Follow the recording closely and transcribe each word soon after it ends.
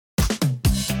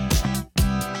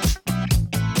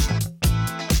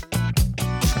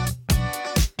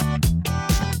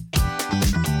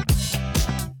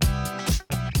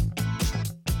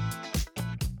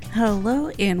Hello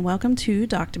and welcome to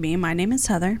Dr. Me. My name is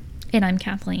Heather. And I'm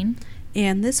Kathleen.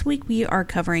 And this week we are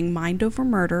covering Mind Over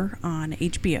Murder on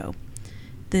HBO.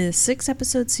 The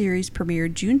 6-episode series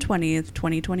premiered June 20th,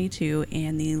 2022,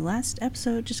 and the last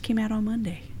episode just came out on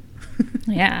Monday.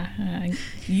 Yeah.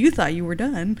 You thought you were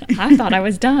done. I thought I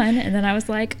was done, and then I was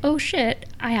like, oh shit,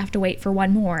 I have to wait for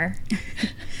one more.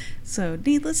 So,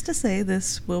 needless to say,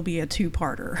 this will be a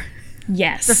two-parter.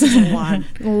 Yes. This is a lot.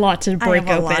 A lot to break open.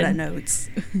 I have a lot of notes.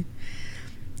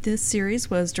 This series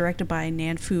was directed by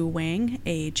Nan Fu Wang,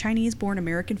 a Chinese-born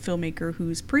American filmmaker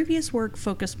whose previous work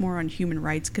focused more on human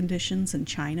rights conditions in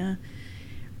China.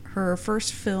 Her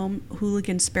first film,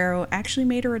 Hooligan Sparrow, actually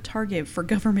made her a target for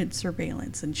government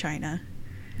surveillance in China.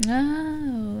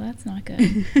 Oh, that's not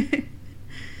good.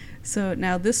 So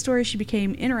now this story she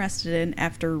became interested in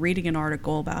after reading an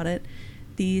article about it.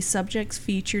 The subjects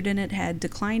featured in it had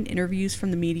declined interviews from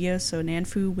the media, so Nan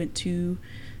Fu went to,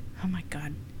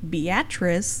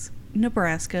 Beatrice,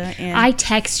 Nebraska, and... I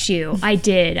text you. I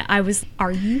did. I was,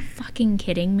 are you fucking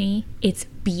kidding me? It's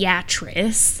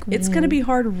Beatrice. It's going to be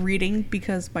hard reading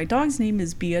because my dog's name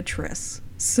is Beatrice,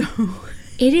 so...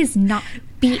 It is not...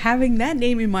 Having that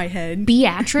name in my head...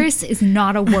 Beatrice is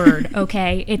not a word,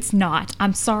 okay? It's not.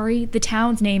 I'm sorry. The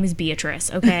town's name is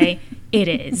Beatrice, okay? It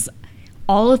is.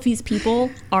 All of these people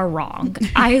are wrong.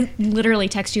 I literally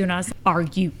text you and I was, are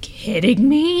you kidding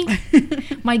me?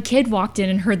 My kid walked in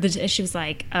and heard this. She was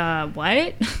like,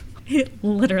 what?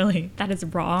 Literally, that is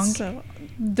wrong. So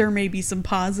there may be some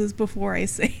pauses before I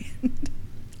say it.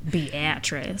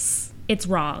 Beatrice. It's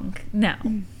wrong. No.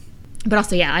 But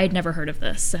also, yeah, I had never heard of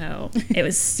this, so it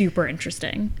was super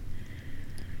interesting.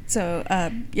 So,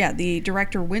 the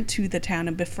director went to the town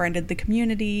and befriended the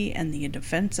community and the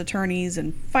defense attorneys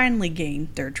and finally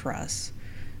gained their trust.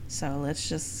 So let's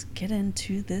just get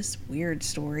into this weird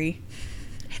story.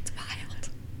 It's wild.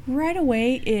 Right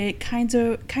away, it kind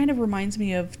of reminds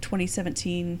me of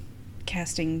 2017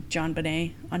 casting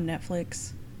JonBenet on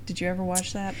Netflix. Did you ever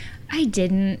watch that? I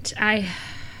didn't. I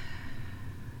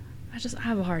just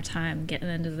have a hard time getting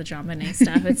into the JonBenet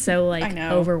stuff. It's so,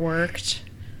 overworked.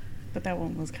 But that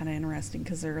one was kind of interesting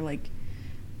because they're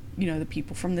the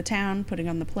people from the town putting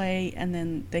on the play, and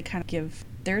then they kind of give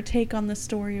their take on the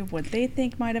story of what they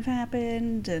think might have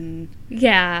happened. And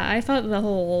yeah, I thought the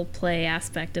whole play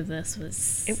aspect of this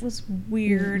was... It was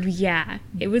weird. Yeah,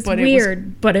 it was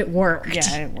weird, but it worked.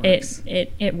 Yeah, it works.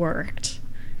 It worked.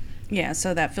 Yeah,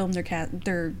 so that film,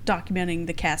 they're documenting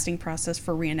the casting process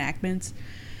for reenactments.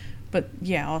 But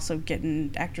yeah, also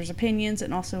getting actors' opinions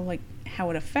and also how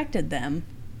it affected them.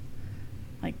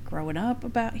 Growing up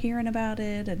hearing about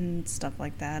it and stuff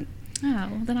like that. Oh,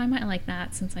 well, then I might like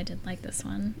that since I did like this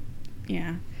one.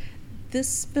 Yeah.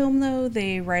 This film, though,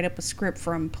 they write up a script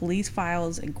from police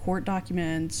files and court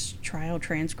documents, trial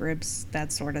transcripts,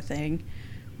 that sort of thing,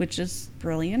 which is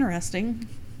really interesting.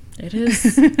 It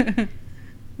is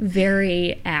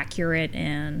very accurate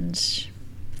and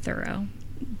thorough.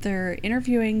 They're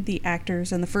interviewing the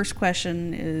actors, and the first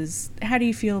question is, how do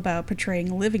you feel about portraying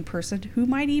a living person who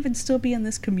might even still be in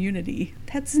this community?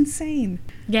 That's insane.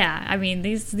 Yeah, I mean,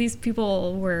 these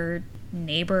people were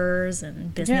neighbors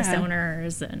and business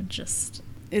owners and just...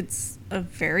 It's a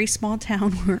very small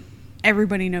town where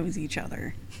everybody knows each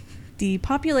other. The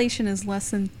population is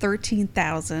less than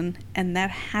 13,000, and that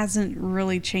hasn't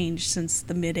really changed since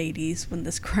the mid-'80s when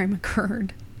this crime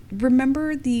occurred.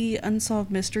 Remember the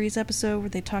Unsolved Mysteries episode where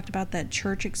they talked about that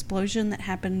church explosion that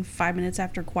happened 5 minutes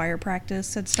after choir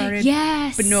practice had started?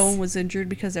 Yes! But no one was injured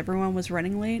because everyone was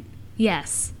running late?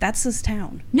 Yes. That's this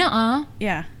town. Nuh-uh.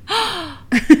 Yeah.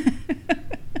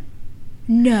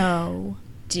 No.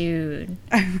 Dude.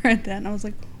 I read that and I was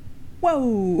like,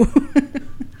 whoa.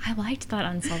 I liked that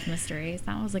Unsolved Mysteries.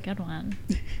 That was a good one.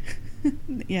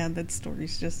 Yeah, that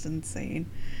story's just insane.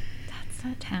 That's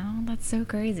that town. That's so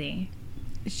crazy.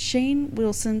 Shane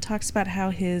Wilson talks about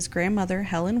how his grandmother,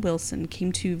 Helen Wilson,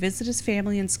 came to visit his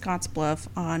family in Scottsbluff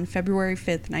on February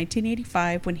 5th,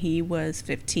 1985, when he was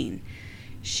 15.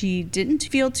 She didn't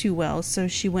feel too well, so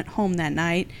she went home that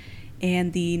night,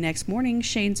 and the next morning,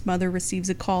 Shane's mother receives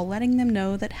a call letting them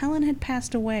know that Helen had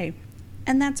passed away.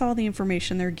 And that's all the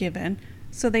information they're given,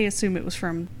 so they assume it was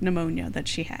from pneumonia that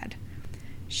she had.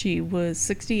 She was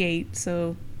 68,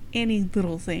 so any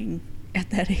little thing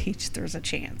at that age, there's a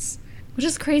chance. Which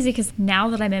is crazy because now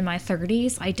that I'm in my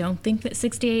 30s, I don't think that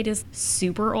 68 is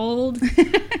super old.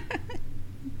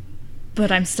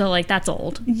 But I'm still like, that's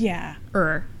old. Yeah.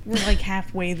 We're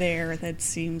halfway there. That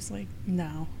seems like,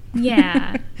 no.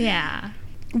 Yeah, yeah.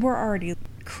 We're already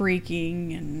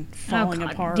creaking and falling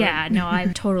apart. Yeah, no,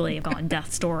 I've totally gone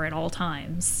death's door at all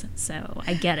times. So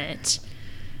I get it.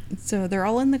 So they're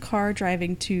all in the car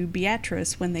driving to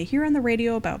Beatrice when they hear on the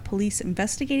radio about police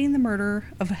investigating the murder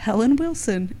of Helen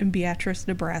Wilson in Beatrice,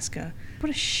 Nebraska. What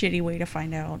a shitty way to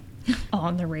find out.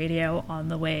 On the radio, on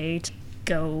the way to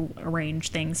go arrange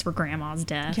things for Grandma's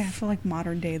death. Yeah, I feel like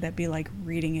modern day that'd be like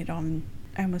reading it on,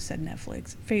 I almost said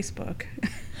Netflix, Facebook.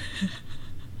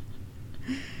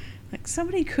 Like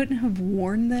somebody couldn't have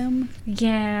warned them.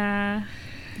 Yeah.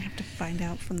 They have to find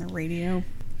out from the radio.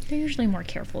 They're usually more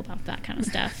careful about that kind of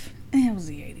stuff. It was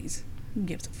the 80s. Who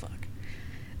gives a fuck?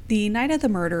 The night of the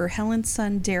murder, Helen's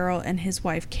son Daryl and his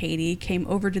wife Katie came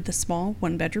over to the small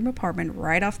one-bedroom apartment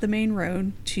right off the main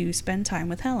road to spend time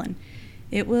with Helen.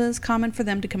 It was common for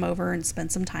them to come over and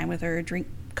spend some time with her, drink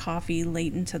coffee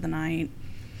late into the night.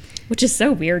 Which is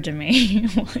so weird to me.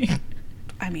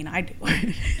 I mean, I do.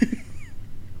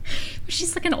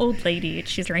 She's like an old lady.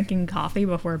 She's drinking coffee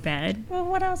before bed. Well,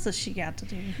 what else has she got to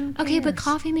do? Who Okay, but cares?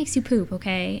 coffee makes you poop,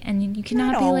 okay? And you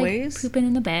cannot Not be always. like pooping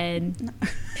in the bed.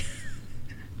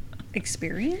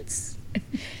 Experience?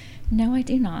 No, I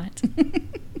do not.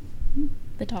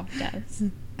 The dog does.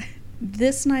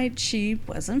 This night she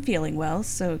wasn't feeling well,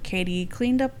 so Katie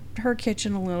cleaned up her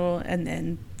kitchen a little and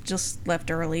then just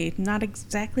left early. Not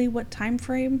exactly what time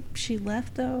frame she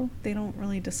left, though. They don't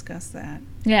really discuss that.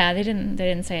 Yeah, they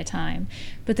didn't say a time.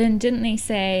 But then didn't they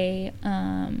say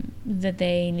that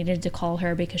they needed to call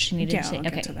her because she needed to... I'll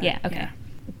get Okay, to that. yeah, okay. Yeah.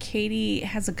 Katie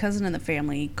has a cousin in the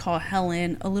family call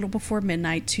Helen a little before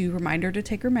midnight to remind her to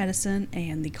take her medicine,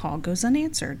 and the call goes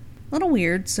unanswered. A little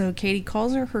weird, so Katie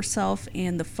calls her herself,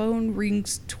 and the phone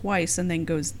rings twice and then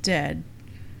goes dead.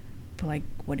 But, like,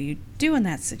 what do you do in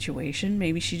that situation?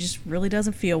 Maybe she just really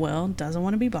doesn't feel well, doesn't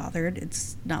want to be bothered.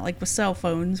 It's not like with cell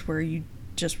phones where you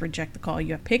just reject the call.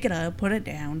 You have to pick it up, put it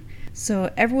down.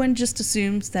 So everyone just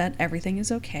assumes that everything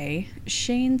is okay.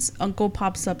 Shane's uncle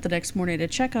pops up the next morning to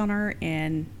check on her,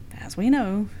 and as we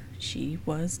know, she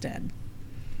was dead.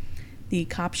 The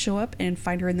cops show up and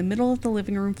find her in the middle of the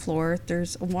living room floor.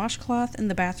 There's a washcloth in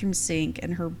the bathroom sink,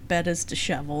 and her bed is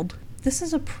disheveled. This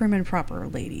is a prim and proper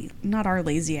lady, not our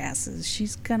lazy asses.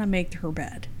 She's gonna make her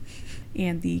bed.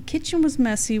 And the kitchen was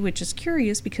messy, which is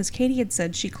curious because Katie had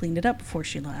said she cleaned it up before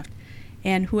she left.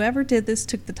 And whoever did this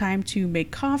took the time to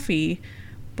make coffee,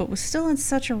 but was still in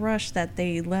such a rush that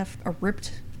they left a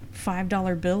ripped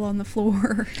 $5 bill on the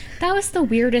floor. That was the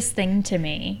weirdest thing to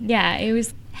me. Yeah, it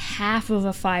was half of a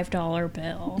 $5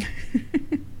 bill.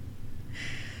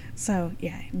 So,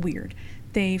 yeah, weird.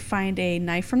 They find a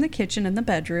knife from the kitchen in the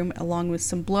bedroom, along with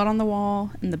some blood on the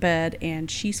wall and the bed, and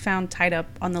she's found tied up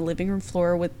on the living room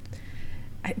floor with...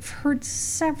 I've heard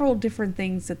several different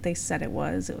things that they said it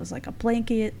was. It was like a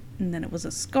blanket, and then it was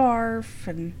a scarf,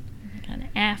 and... An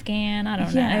Afghan, I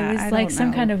don't know. Yeah, It was I like don't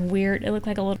some know. kind of weird... It looked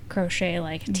like a little crochet,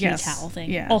 like, tea Yes, towel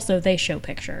thing. yeah. Also, they show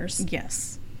pictures.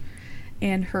 Yes.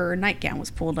 And her nightgown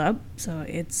was pulled up, so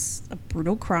it's a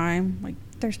brutal crime. Like,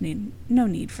 there's no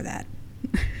need for that.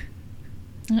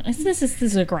 This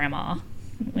is a grandma.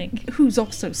 Like, Who's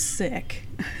also sick.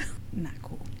 Not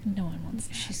cool. no one wants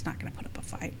that. She's not going to put up a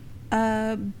fight.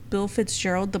 Bill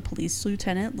Fitzgerald, the police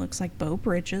lieutenant, looks like Beau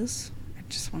Bridges. I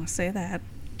just want to say that.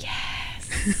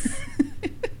 Yes.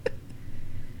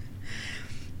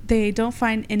 They don't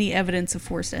find any evidence of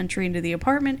forced entry into the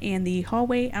apartment, and the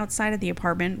hallway outside of the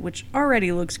apartment, which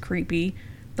already looks creepy,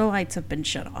 the lights have been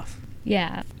shut off.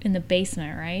 Yeah, in the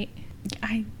basement, right?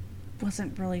 I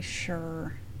wasn't really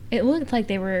sure. It looked like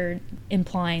they were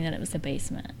implying that it was the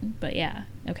basement, but yeah,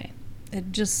 okay.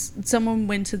 Someone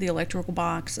went to the electrical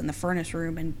box in the furnace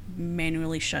room and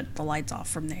manually shut the lights off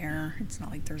from there. It's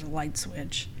not like there's a light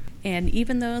switch. And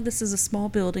even though this is a small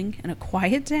building and a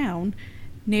quiet town,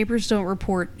 neighbors don't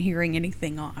report hearing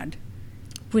anything odd.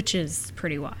 Which is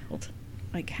pretty wild.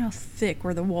 Like, how thick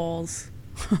were the walls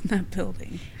on that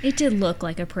building? It did look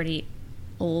like a pretty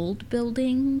old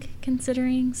building,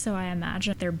 considering, so I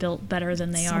imagine they're built better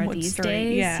than they are Somewhat these sturdy,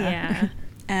 days. yeah.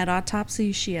 At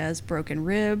autopsy, she has broken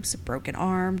ribs, a broken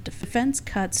arm, defense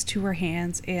cuts to her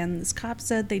hands, and this cop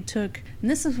said they took, and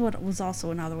this is what was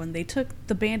also another one, they took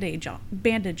the bandage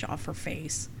off her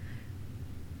face.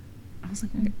 I was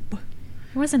like, It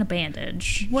wasn't a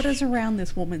bandage. what is around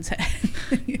this woman's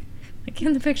head? Like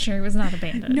in the picture, it was not a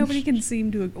bandage. Nobody can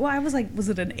seem to, well, I was like, was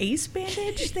it an ace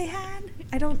bandage they had?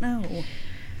 I don't know.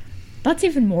 That's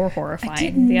even more horrifying.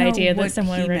 didn't The know idea what that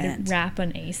someone he would meant. wrap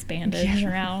an ace bandage Yeah.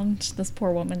 around this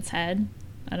poor woman's head.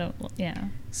 Yeah.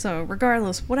 So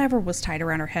regardless, whatever was tied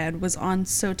around her head was on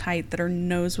so tight that her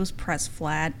nose was pressed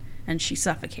flat and she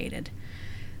suffocated.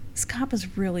 This cop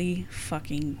is really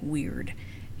fucking weird.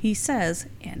 He says,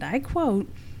 and I quote,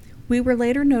 "We were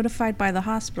later notified by the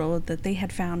hospital that they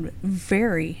had found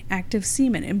very active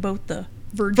semen in both the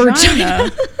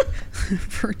vagina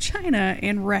vagina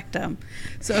and rectum.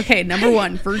 So, okay, number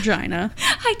one, vagina.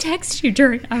 I texted you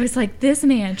during, I was like, this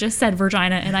man just said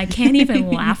vagina, and I can't even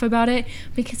laugh about it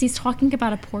because he's talking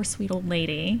about a poor sweet old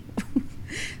lady.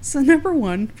 So, number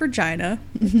one, vagina.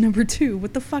 Number two,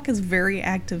 what the fuck is very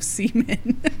active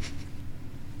semen?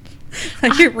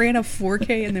 Like it ran a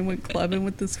 4K and then went clubbing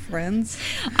with his friends.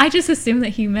 I just assumed that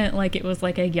he meant like it was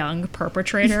like a young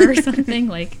perpetrator or something.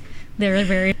 Like they're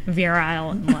very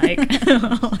virile and like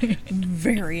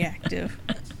very active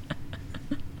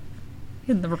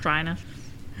in the vagina.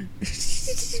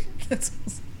 That's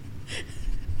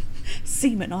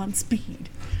semen on speed.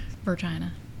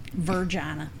 Vagina.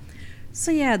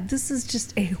 So yeah, this is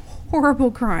just a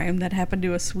horrible crime that happened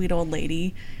to a sweet old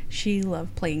lady. She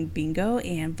loved playing bingo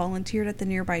and volunteered at the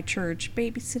nearby church,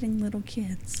 babysitting little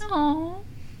kids. Aww.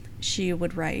 She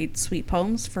would write sweet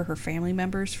poems for her family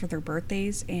members for their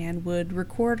birthdays and would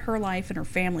record her life and her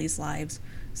family's lives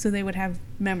so they would have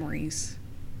memories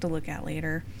to look at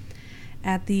later.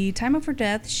 At the time of her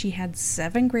death, she had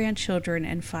 7 grandchildren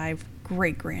and 5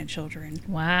 great-grandchildren.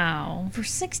 Wow. For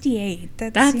 68,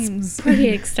 That's seems pretty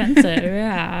extensive,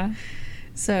 yeah.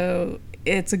 So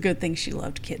it's a good thing she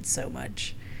loved kids so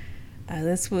much.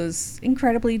 This was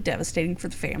incredibly devastating for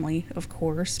the family, of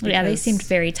course. Yeah, they seemed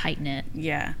very tight-knit.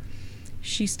 Yeah.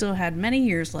 She still had many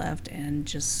years left and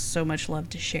just so much love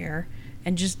to share,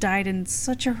 and just died in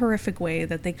such a horrific way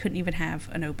that they couldn't even have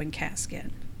an open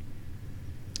casket.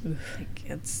 Like,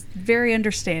 it's very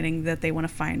understanding that they want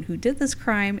to find who did this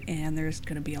crime, and there's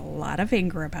going to be a lot of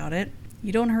anger about it.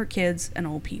 You don't hurt kids and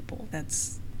old people.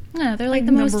 That's Yeah, they're like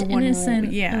the most innocent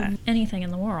of anything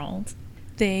in the world.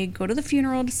 They go to the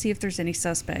funeral to see if there's any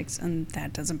suspects, and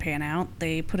that doesn't pan out.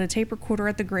 They put a tape recorder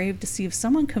at the grave to see if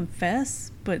someone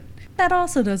confessed, but that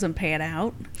also doesn't pan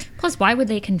out. Plus, why would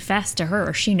they confess to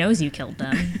her? She knows you killed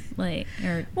them.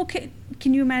 Well,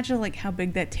 can you imagine like how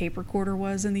big that tape recorder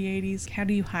was in the 80s? How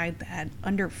do you hide that?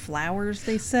 Under flowers,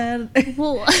 they said?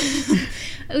 Well,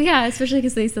 yeah, especially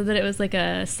because they said that it was like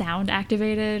a sound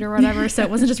activated or whatever, so it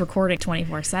wasn't just recording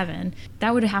 24/7.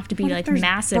 That would have to be like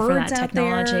massive for that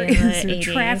technology in the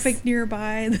 80s. Traffic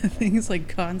nearby, the thing's like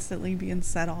constantly being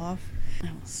set off. Oh,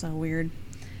 so weird.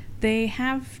 They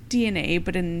have DNA,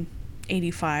 but in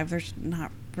 85, there's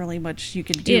not really much you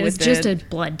can do with it. It's just a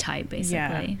blood type, basically.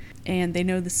 Yeah. And they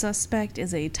know the suspect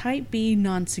is a type B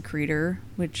non-secretor,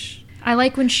 which... I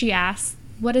like when she asks,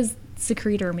 what does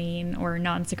secretor mean, or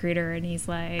non-secretor, and he's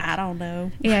like... I don't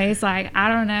know. Yeah, he's like, I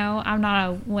don't know. I'm not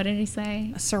a... What did he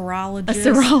say? A serologist. A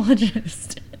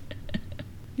serologist.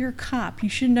 You're a cop. You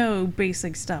should know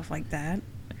basic stuff like that.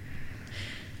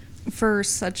 For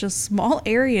such a small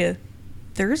area,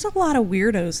 there's a lot of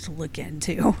weirdos to look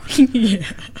into. Yeah.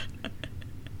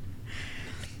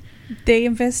 They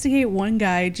investigate one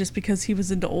guy just because he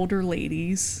was into older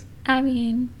ladies. I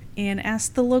mean... And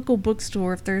ask the local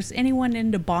bookstore if there's anyone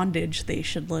into bondage they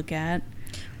should look at.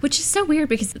 Which is so weird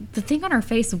because the thing on her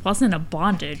face wasn't a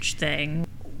bondage thing.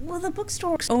 Well, the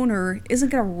bookstore owner isn't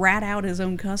going to rat out his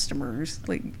own customers.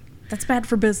 Like, that's bad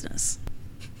for business.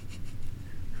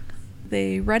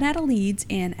 They run out of leads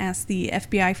and ask the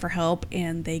FBI for help,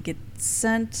 and they get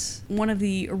sent one of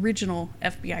the original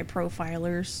FBI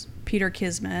profilers, Peter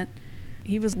Kismet.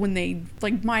 He was when they,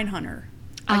 like, Mindhunter.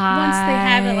 Like, once they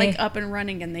have it, like, up and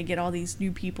running and they get all these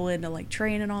new people in to, like,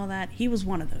 train and all that, he was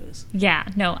one of those. Yeah,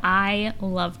 no, I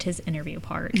loved his interview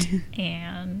part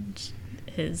and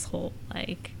his whole,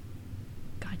 like,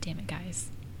 God damn it, guys.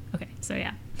 Okay, so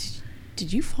yeah.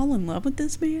 Did you fall in love with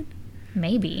this man?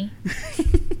 Maybe.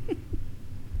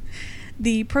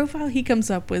 The profile he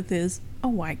comes up with is a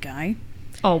white guy.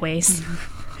 Always.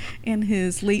 In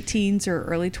his late teens or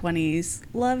early 20s,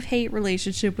 love-hate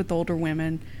relationship with older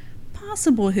women,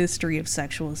 possible history of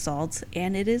sexual assaults,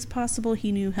 and it is possible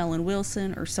he knew Helen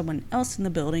Wilson or someone else in the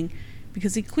building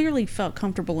because he clearly felt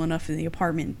comfortable enough in the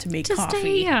apartment to make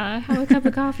coffee. Have a cup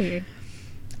of coffee.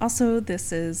 Also,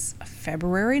 this is a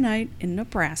February night in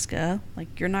Nebraska.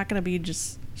 Like, you're not going to be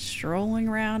just strolling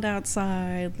around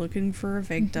outside looking for a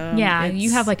victim. Yeah,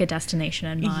 you have like a destination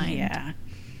in mind. Yeah.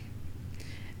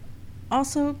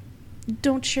 Also,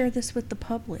 don't share this with the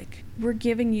public. We're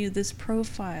giving you this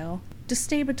profile to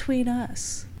stay between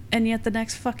us. And yet the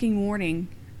next fucking morning,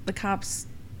 the cops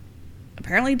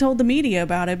apparently told the media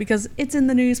about it because it's in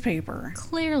the newspaper.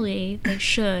 Clearly, they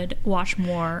should watch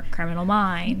more Criminal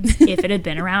Minds if it had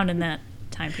been around in that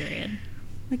time period.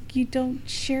 Like, you don't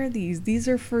share these. These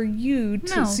are for you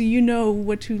so you know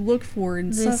what to look for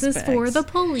in suspects. This is for the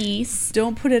police.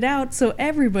 Don't put it out so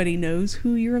everybody knows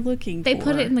who you're looking for. They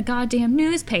put it in the goddamn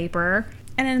newspaper.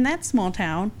 And in that small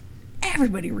town,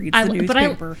 everybody reads the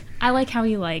newspaper. I like how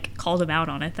he, like, called him out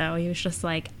on it, though. He was just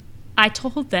like, I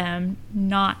told them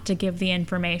not to give the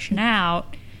information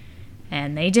out,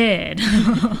 and they did.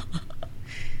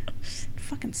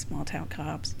 Fucking small town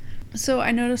cops. So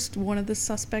I noticed one of the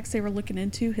suspects they were looking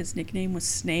into, his nickname was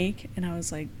Snake, and I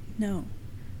was like, no.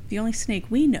 The only snake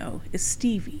we know is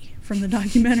Stevie from the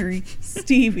documentary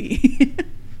Stevie.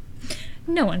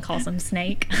 No one calls him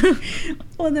Snake.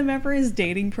 Well, and remember his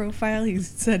dating profile? He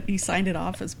said he signed it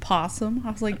off as Possum.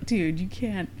 I was like, dude, you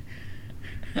can't.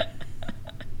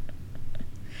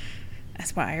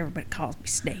 That's why everybody calls me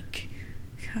Snake.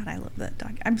 God, I love that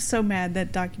doc. I'm so mad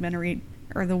that documentary,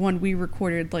 or the one we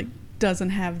recorded, like, doesn't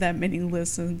have that many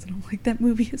listens. And I'm like, that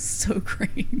movie is so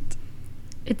great.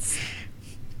 It's...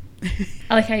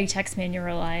 I like how you text me and you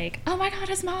were like, oh my god,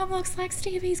 his mom looks like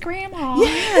Stevie's grandma.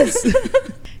 Yes!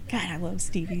 God, I love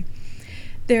Stevie.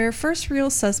 Their first real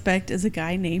suspect is a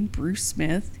guy named Bruce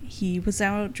Smith. He was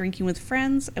out drinking with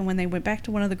friends, and when they went back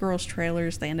to one of the girls'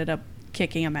 trailers, they ended up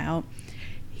kicking him out.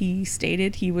 He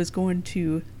stated he was going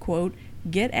to, quote,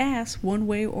 get ass one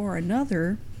way or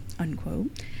another, unquote,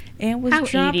 and was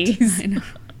dropped 80s. I know,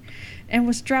 and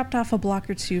was dropped off a block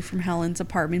or two from Helen's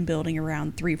apartment building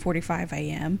around 3:45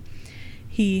 a.m.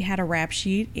 He had a rap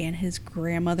sheet, and his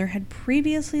grandmother had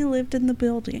previously lived in the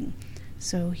building,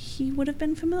 so he would have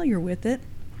been familiar with it.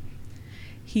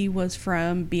 He was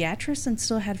from Beatrice and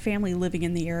still had family living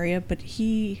in the area, but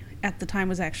he, at the time,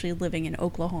 was actually living in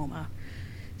Oklahoma.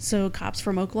 So cops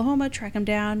from Oklahoma track him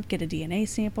down, get a DNA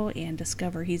sample, and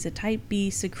discover he's a type B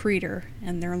secretor,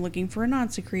 and they're looking for a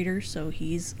non-secretor, so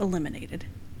he's eliminated.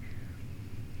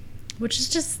 Which is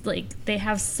just, like, they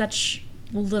have such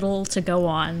little to go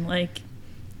on. Like,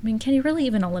 I mean, can you really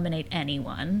even eliminate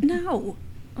anyone? No.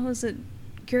 What was it?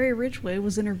 Gary Ridgway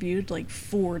was interviewed, like,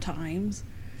 4 times.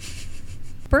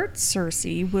 Bert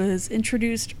Searcy was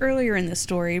introduced earlier in the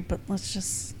story, but let's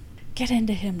just get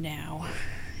into him now.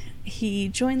 He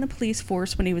joined the police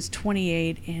force when he was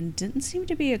 28 and didn't seem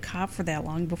to be a cop for that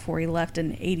long before he left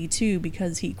in 82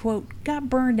 because he, quote, got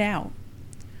burned out.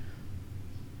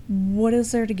 What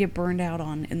is there to get burned out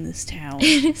on in this town?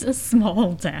 It is a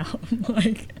small town.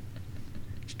 Like,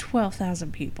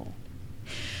 12,000 people.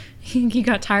 He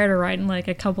got tired of writing like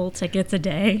a couple tickets a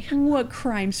day. What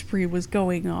crime spree was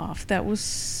going off? That was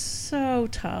so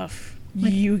tough.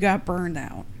 Like, you got burned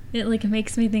out. It like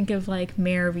makes me think of like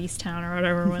Mayor of Easttown or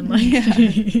whatever when like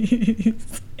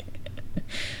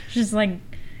just like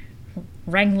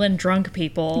wrangling drunk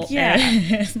people. Yeah.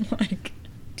 And, like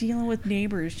dealing with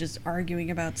neighbors just arguing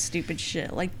about stupid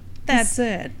shit. Like, that's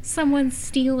it. Someone's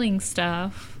stealing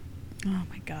stuff. Oh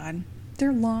my god.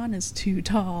 Their lawn is too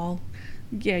tall.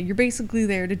 Yeah, you're basically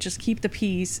there to just keep the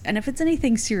peace, and if it's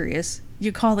anything serious,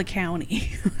 you call the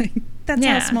county. Like, that's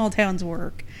how small towns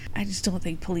work. I just don't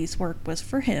think police work was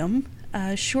for him.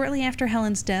 Shortly after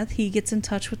Helen's death, he gets in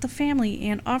touch with the family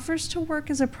and offers to work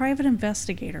as a private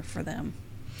investigator for them.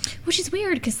 Which is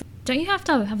weird, because don't you have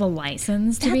to have a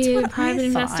license to be a private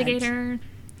investigator?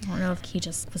 I don't know if he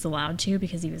just was allowed to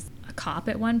because he was a cop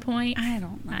at one point. I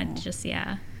don't know.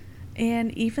 Yeah.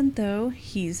 And even though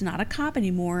he's not a cop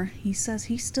anymore, he says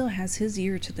he still has his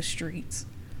ear to the streets.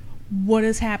 What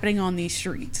is happening on these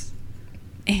streets?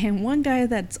 And one guy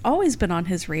that's always been on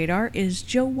his radar is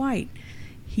Joe White.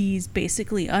 He's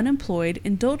basically unemployed,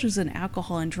 indulges in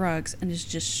alcohol and drugs, and is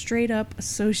just straight up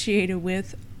associated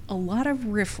with a lot of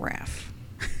riffraff.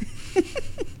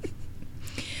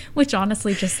 Which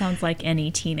honestly just sounds like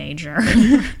any teenager.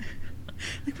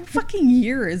 Like, what fucking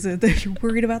year is it that you're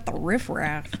worried about the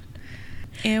riffraff?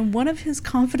 And one of his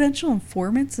confidential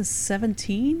informants is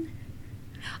 17?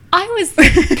 I was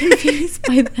confused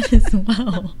by that as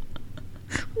well.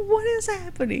 What is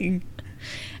happening?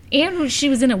 And she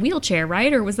was in a wheelchair,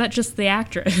 right? Or was that just the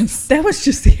actress? That was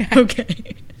just the actress.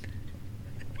 Okay.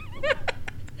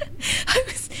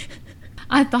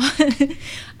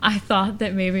 I thought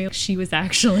that maybe she was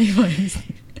actually like...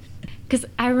 Because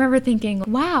I remember thinking,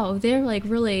 wow, they're like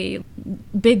really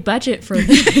big budget for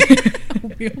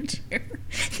their wheelchair.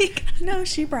 No,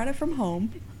 she brought it from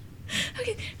home.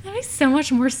 Okay, that makes so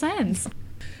much more sense.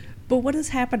 But what is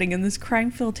happening in this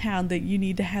crime-filled town that you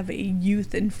need to have a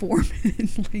youth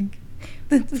informant? Like,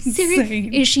 that's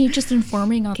insane. Is she just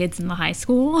informing on kids in the high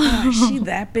school? Is she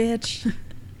that bitch?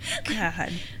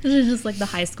 God. This is just like the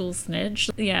high school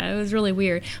snitch. Yeah, it was really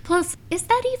weird. Plus, is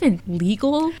that even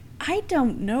legal? I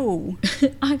don't know.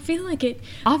 I feel like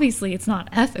obviously it's not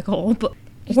ethical, but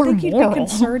or moral. You'd be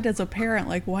concerned as a parent,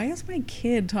 like, why is my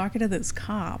kid talking to this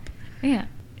cop? Yeah.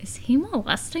 Is he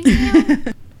molesting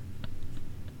him?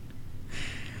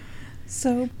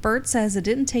 So, Bert says it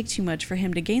didn't take too much for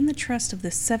him to gain the trust of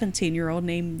this 17-year-old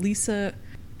named Lisa,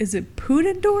 is it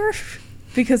Pudendorf?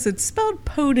 Because it's spelled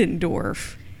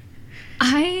Podendorf.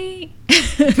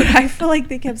 But I feel like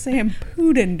they kept saying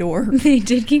Pudendorf. They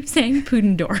did keep saying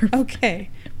Pudendorf. Okay,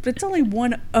 but it's only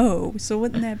one O, so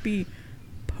wouldn't that be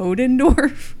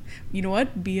Podendorf? You know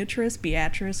what?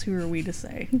 Beatrice, who are we to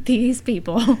say? These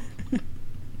people.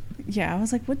 Yeah, I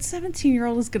was like, what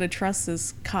 17-year-old is going to trust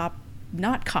this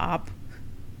not cop,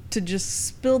 to just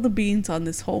spill the beans on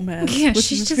this whole mess? Yeah, with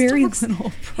she just very talks,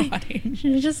 little prodding.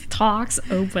 She just talks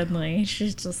openly.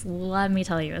 She's just, let me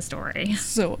tell you a story.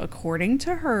 So, according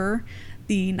to her,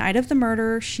 the night of the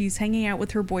murder, she's hanging out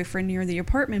with her boyfriend near the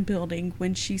apartment building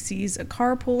when she sees a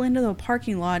car pull into the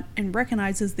parking lot and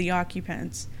recognizes the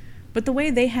occupants. But the way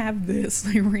they have this,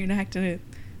 they reenacted it,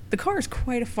 the car is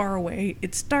quite a far away.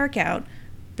 It's dark out,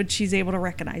 but she's able to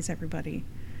recognize everybody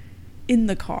in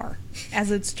the car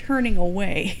as it's turning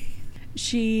away.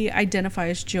 She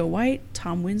identifies Joe White,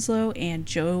 Tom Winslow, and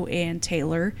Joanne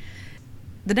Taylor.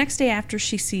 The next day after,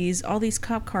 she sees all these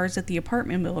cop cars at the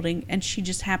apartment building, and she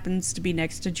just happens to be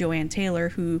next to Joanne Taylor,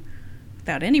 who,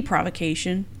 without any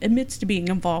provocation, admits to being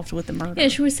involved with the murder. Yeah,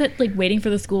 she was waiting for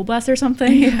the school bus or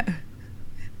something. Yeah.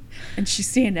 And she's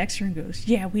standing next to her and goes,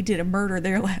 yeah, we did a murder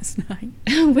there last night.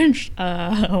 What?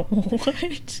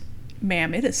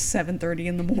 Ma'am, it is 7:30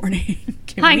 in the morning.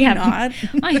 Can we not?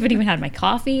 I haven't even had my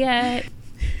coffee yet.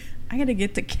 I gotta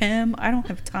get to chem. I don't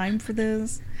have time for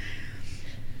this.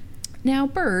 Now,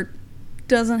 Bert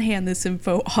doesn't hand this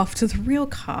info off to the real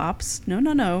cops.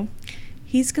 No.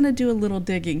 He's gonna do a little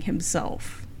digging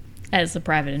himself. As a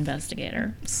private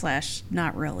investigator. /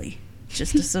 not really.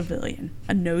 Just a civilian.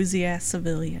 A nosy-ass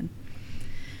civilian.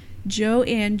 Joe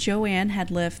and Joanne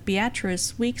had left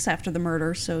Beatrice weeks after the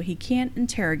murder, so he can't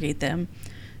interrogate them.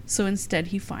 So instead,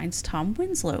 he finds Tom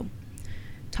Winslow.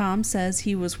 Tom says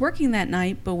he was working that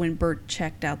night, but when Bert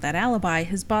checked out that alibi,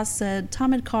 his boss said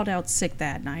Tom had called out sick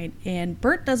that night, and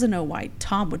Bert doesn't know why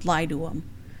Tom would lie to him.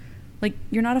 Like,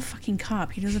 you're not a fucking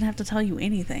cop. He doesn't have to tell you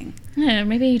anything. Yeah,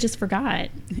 maybe he just forgot.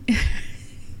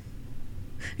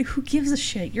 Who gives a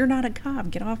shit? You're not a cop.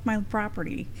 Get off my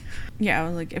property. Yeah, I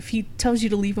was like, if he tells you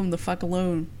to leave him the fuck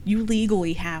alone, you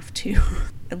legally have to.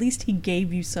 At least he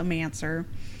gave you some answer.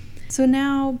 So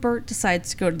now Bert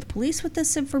decides to go to the police with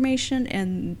this information,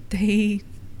 and they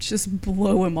just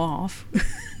blow him off.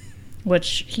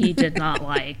 Which he did not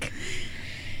like.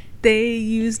 They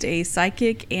used a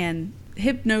psychic and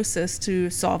hypnosis to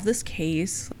solve this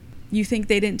case. You think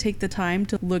they didn't take the time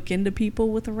to look into people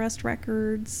with arrest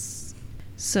records?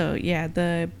 So yeah,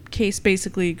 the case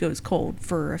basically goes cold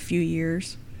for a few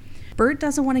years. Bert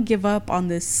doesn't want to give up on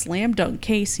this slam dunk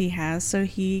case he has, so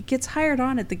he gets hired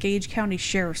on at the Gage County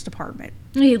Sheriff's Department.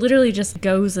 He literally just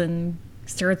goes and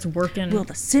starts working. Well,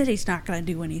 the city's not going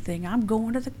to do anything. I'm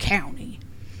going to the county.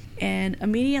 And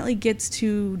immediately gets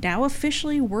to now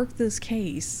officially work this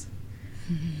case.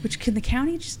 Which, can the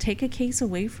county just take a case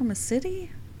away from a city?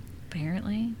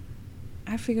 Apparently.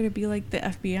 I figured it'd be like the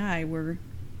FBI, where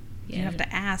you have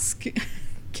to ask,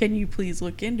 can you please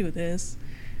look into this?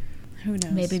 Who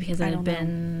knows? Maybe because it had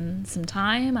been some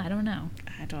time. I don't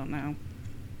know.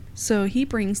 So he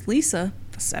brings Lisa,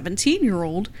 the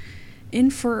 17-year-old, in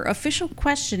for official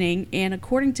questioning, and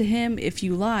according to him, if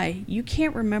you lie, you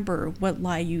can't remember what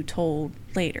lie you told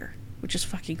later, which is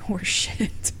fucking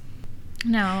horseshit.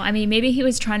 No, I mean, maybe he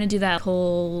was trying to do that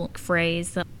whole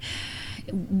phrase that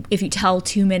if you tell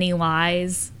too many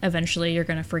lies, eventually you're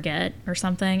going to forget or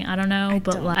something. I don't know.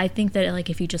 I think that, like,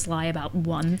 if you just lie about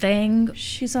one thing.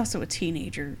 She's also a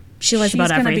teenager. She lies about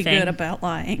everything. She's going to be good about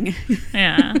lying.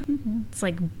 Yeah. It's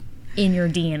like in your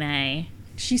DNA.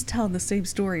 She's telling the same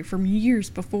story from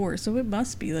years before, so it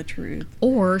must be the truth.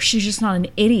 Or she's just not an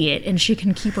idiot and she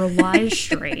can keep her lies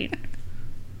straight.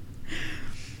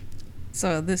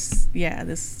 So this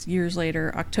years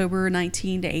later, October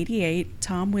 1988,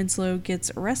 Tom Winslow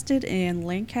gets arrested in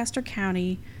Lancaster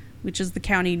County, which is the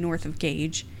county north of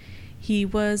Gage. He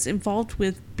was involved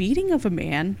with beating of a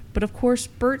man, but of course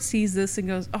Bert sees this and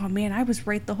goes, oh man, I was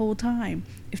right the whole time.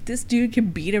 If this dude can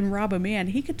beat and rob a man,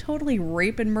 he could totally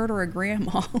rape and murder a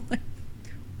grandma.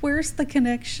 Where's the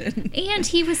connection? And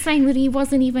he was saying that he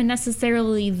wasn't even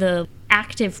necessarily the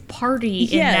active party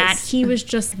in that. He was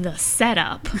just the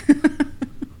setup.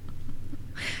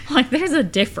 Like, there's a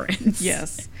difference.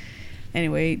 Yes.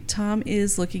 Anyway, Tom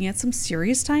is looking at some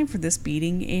serious time for this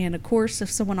beating, and of course, if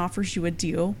someone offers you a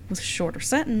deal with a shorter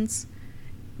sentence,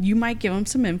 you might give them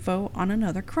some info on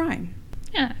another crime.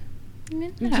 Yeah. I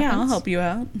mean, I'll help you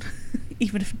out.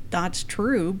 Even if that's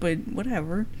true, but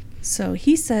whatever. So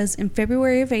he says in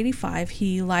February of 85,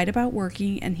 he lied about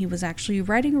working, and he was actually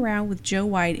riding around with Joe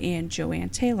White and Joanne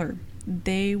Taylor.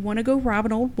 They want to go rob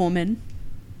an old woman.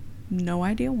 No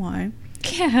idea why.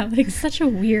 Yeah, like such a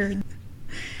weird...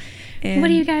 And What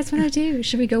do you guys want to do?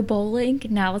 Should we go bowling?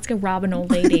 Now let's go rob an old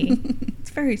lady. It's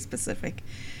very specific.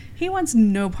 He wants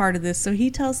no part of this, so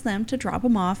he tells them to drop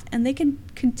him off and they can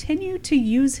continue to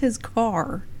use his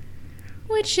car.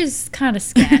 Which is kind of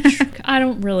sketch. I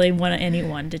don't really want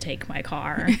anyone to take my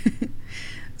car.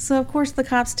 So, of course, the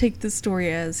cops take this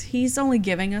story as he's only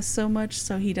giving us so much,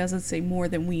 so he doesn't say more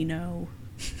than we know.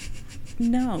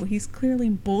 No, he's clearly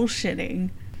bullshitting.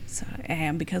 So,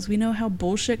 and because we know how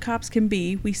bullshit cops can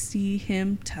be, we see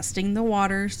him testing the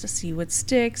waters to see what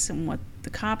sticks and what the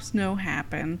cops know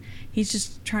happened. He's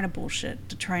just trying to bullshit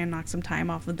to try and knock some time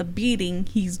off of the beating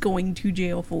he's going to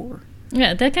jail for.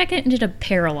 Yeah, that guy ended up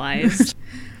paralyzed.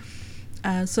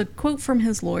 So, quote from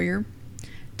his lawyer,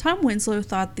 Tom Winslow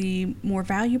thought the more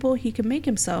valuable he could make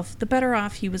himself, the better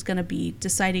off he was going to be,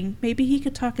 deciding maybe he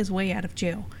could talk his way out of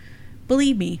jail.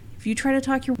 Believe me, if you try to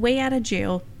talk your way out of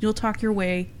jail, you'll talk your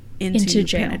way into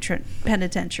jail.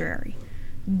 Penitentiary.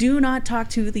 Do not talk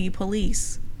to the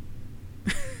police.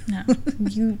 No.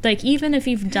 You, like, even if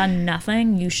you've done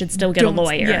nothing, you should still get a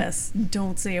lawyer. Yes,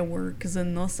 don't say a word, because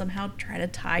then they'll somehow try to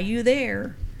tie you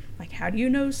there. Like, how do you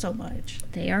know so much?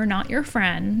 They are not your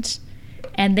friend,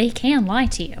 and they can lie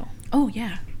to you. Oh,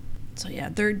 yeah. So, yeah,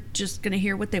 they're just going to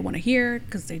hear what they want to hear,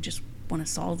 because they just want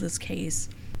to solve this case.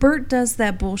 Bert does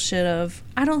that bullshit of,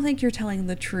 I don't think you're telling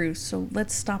the truth, so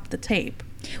let's stop the tape.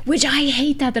 Which I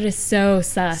hate that is so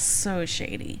sus. So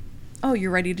shady. Oh,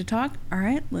 you're ready to talk? All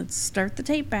right, let's start the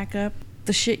tape back up.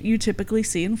 The shit you typically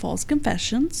see in false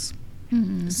confessions.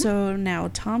 Mm-hmm. So now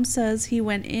Tom says he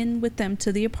went in with them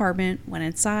to the apartment, went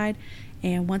inside,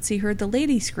 and once he heard the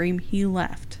lady scream, he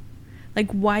left.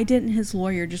 Like, why didn't his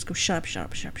lawyer just go, shut up, shut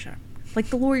up, shut up, shut up? Like,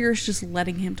 the lawyer is just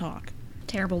letting him talk.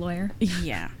 Terrible lawyer.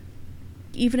 Yeah.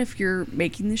 Even if you're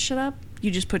making this shit up, you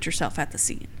just put yourself at the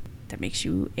scene. That makes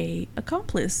you a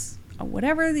accomplice of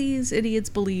whatever these idiots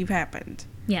believe happened.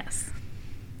 Yes.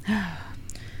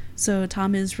 So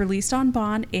Tom is released on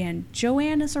bond, and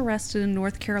Joanne is arrested in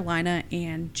North Carolina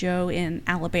and Joe in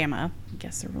Alabama. I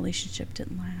guess their relationship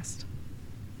didn't last.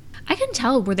 I couldn't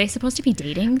tell. Were they supposed to be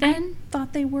dating then?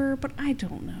 Thought they were, but I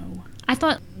don't know. I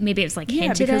thought maybe it was like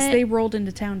hinted because at. they rolled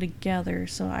into town together,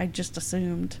 so I just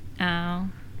assumed. Oh.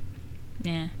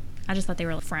 Yeah. I just thought they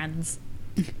were like friends.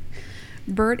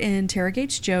 Bert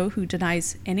interrogates Joe, who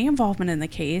denies any involvement in the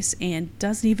case and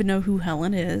doesn't even know who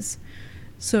Helen is.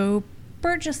 So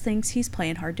Bert just thinks he's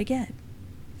playing hard to get.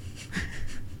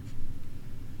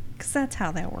 Because that's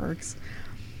how that works.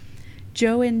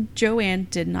 Joe and Joanne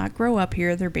did not grow up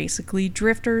here. They're basically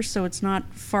drifters, so it's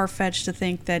not far-fetched to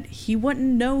think that he wouldn't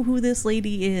know who this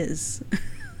lady is.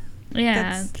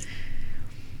 Yeah.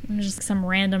 Just some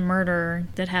random murder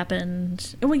that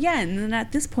happened. Well, yeah, and then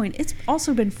at this point, it's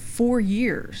also been 4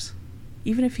 years.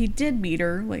 Even if he did meet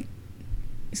her, like,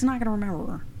 he's not going to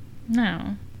remember her.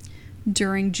 No.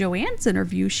 During Joanne's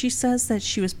interview, she says that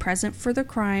she was present for the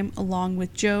crime along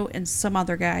with Joe and some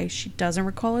other guy. She doesn't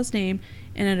recall his name,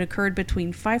 and it occurred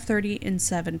between 5:30 and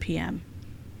 7 p.m.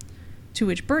 To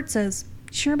which Bert says,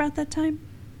 "Sure about that time?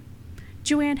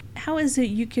 Joanne, how is it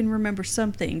you can remember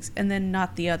some things and then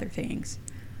not the other things?"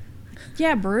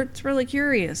 Yeah, Bert, it's really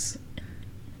curious.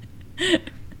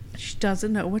 She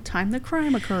doesn't know what time the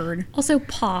crime occurred. Also,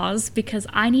 pause, because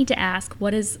I need to ask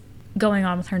what is going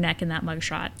on with her neck in that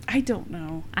mugshot. I don't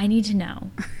know. I need to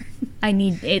know.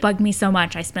 It bugged me so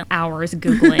much I spent hours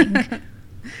Googling.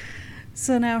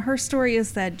 So now her story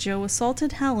is that Joe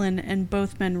assaulted Helen and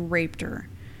both men raped her.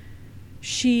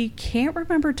 She can't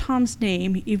remember Tom's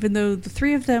name, even though the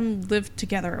three of them lived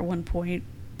together at one point,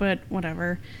 but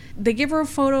whatever. They give her a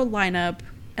photo lineup,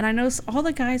 and I noticed all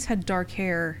the guys had dark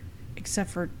hair, except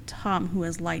for Tom, who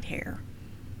has light hair.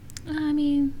 I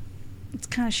mean, it's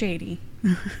kind of shady.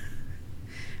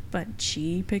 But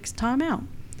she picks Tom out.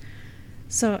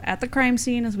 So at the crime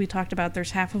scene, as we talked about,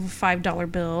 there's half of a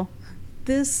 $5 bill.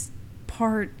 This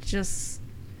part just...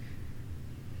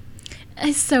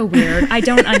 it's so weird. I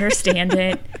don't understand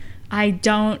it. I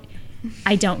don't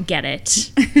get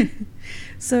it.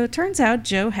 So it turns out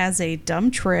Joe has a dumb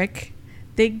trick.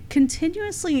 They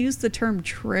continuously use the term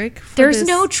trick. There's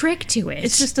no trick to it.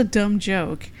 It's just a dumb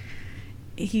joke.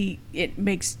 It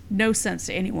makes no sense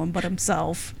to anyone but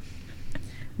himself.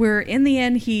 Where in the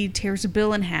end he tears a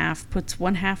bill in half, puts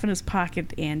one half in his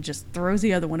pocket, and just throws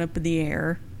the other one up in the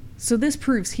air. So this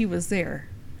proves he was there.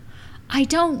 I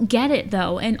don't get it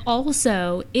though. And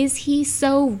also, is he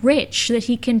so rich that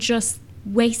he can just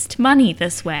waste money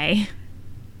this way?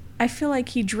 I feel like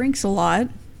he drinks a lot.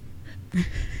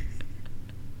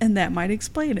 And that might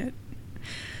explain it.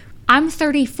 I'm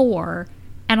 34,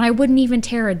 and I wouldn't even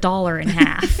tear $1 in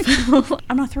half.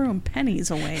 I'm not throwing pennies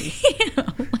away. Yeah,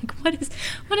 like,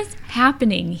 what is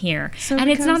happening here? So and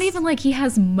it's not because- even like he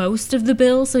has most of the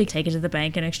bill, so he take it to the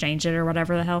bank and exchange it or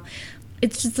whatever the hell.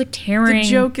 It's just like tearing. The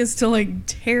joke is to like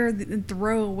and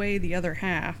throw away the other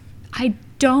half. I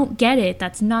don't get it.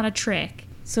 That's not a trick.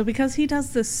 So because he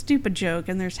does this stupid joke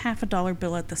and there's half a dollar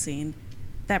bill at the scene,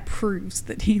 that proves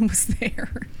that he was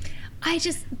there. I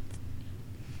just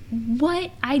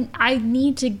what I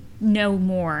need to know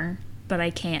more, but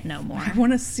I can't know more. I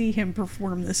want to see him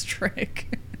perform this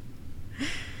trick.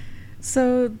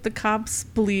 So the cops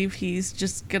believe he's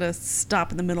just gonna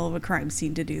stop in the middle of a crime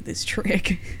scene to do this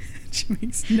trick. Which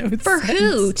makes no sense. For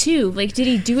who, too? Like, did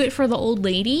he do it for the old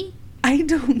lady? I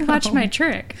don't know. Watch my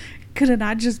trick. Could it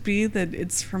not just be that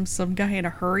it's from some guy in a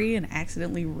hurry and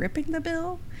accidentally ripping the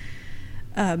bill?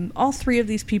 All three of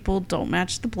these people don't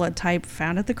match the blood type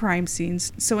found at the crime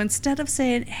scenes. So instead of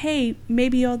saying, hey,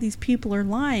 maybe all these people are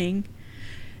lying,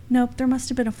 nope, there must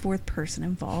have been a fourth person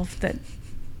involved that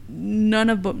none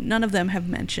of them have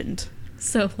mentioned.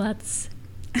 So let's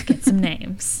get some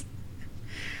names.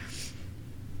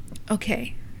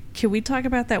 Okay, can we talk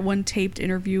about that one taped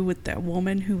interview with that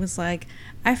woman who was like,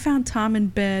 I found Tom in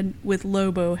bed with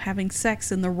Lobo having sex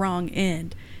in the wrong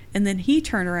end, and then he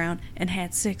turned around and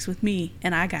had sex with me,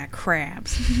 and I got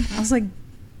crabs. I was like,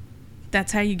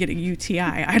 that's how you get a UTI.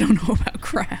 I don't know about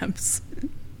crabs.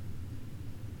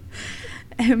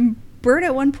 And Bert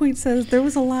at one point says there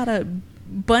was a lot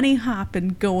of bunny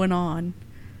hopping going on.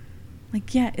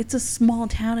 Like, yeah, it's a small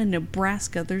town in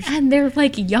Nebraska. And they're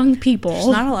like young people. There's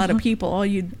not a lot of people. All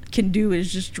you can do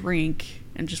is just drink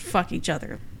and just fuck each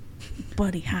other.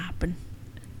 Buddy hopping.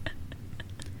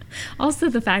 Also,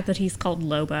 the fact that he's called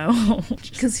Lobo.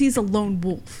 Because he's a lone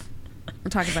wolf. We're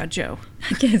talking about Joe.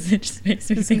 I guess it just makes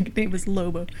me His think. nickname is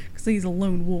Lobo because he's a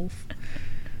lone wolf.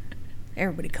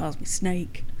 Everybody calls me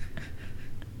Snake.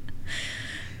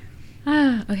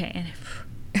 Okay. And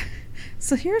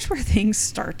So here's where things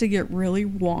start to get really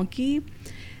wonky.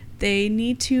 They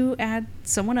need to add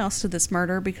someone else to this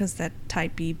murder because that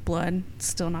type B blood is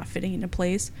still not fitting into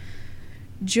place.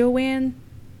 Joanne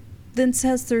then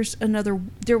says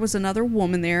there was another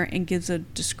woman there and gives a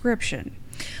description.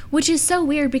 Which is so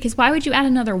weird because why would you add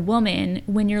another woman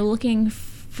when you're looking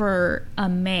for a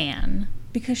man?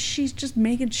 Because she's just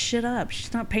making shit up.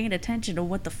 She's not paying attention to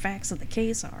what the facts of the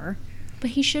case are.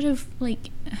 But he should have, like...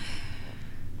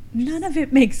 None of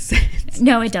it makes sense.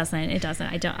 No, it doesn't. It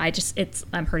doesn't.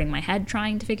 I'm hurting my head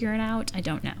trying to figure it out. I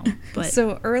don't know. But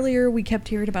So earlier we kept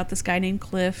hearing about this guy named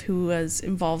Cliff who was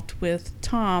involved with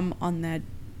Tom on that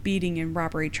beating and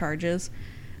robbery charges.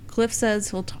 Cliff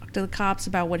says he'll talk to the cops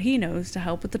about what he knows to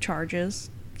help with the charges.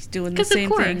 He's doing the same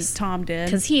thing Tom did.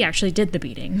 Because he actually did the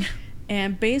beating.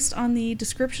 And based on the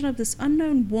description of this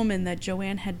unknown woman that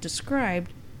Joanne had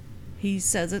described, he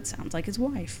says it sounds like his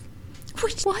wife.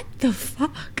 What the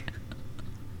fuck?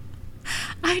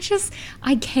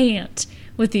 I can't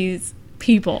with these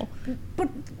people. But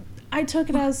I took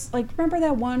it as, like, remember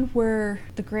that one where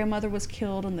the grandmother was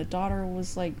killed and the daughter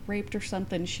was, like, raped or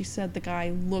something? She said the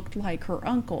guy looked like her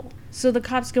uncle. So the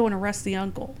cops go and arrest the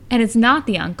uncle. And it's not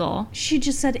the uncle. She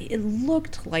just said it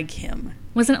looked like him.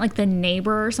 Wasn't it like the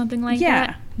neighbor or something like Yeah.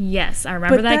 that? Yes, I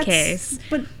remember that case.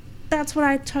 But that's what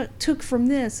I took from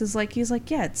this, is, like, he's like,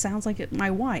 yeah, it sounds like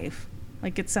my wife.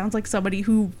 Like, it sounds like somebody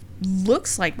who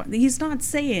looks like he's not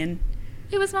saying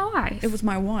It was my wife. it was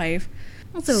my wife.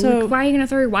 Also, So- why are you going to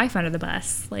throw your wife under the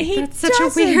bus? Like, He that's such a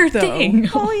doesn't, weird though. thing.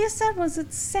 All he said was,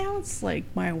 it sounds like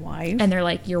my wife. And they're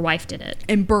like, your wife did it.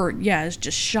 And Bert, yeah, is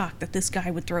just shocked that this guy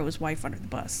would throw his wife under the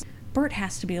bus. Bert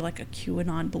has to be like a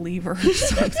QAnon believer or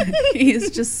something. He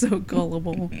is just so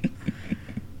gullible.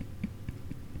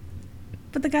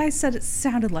 But the guy said it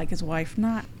sounded like his wife,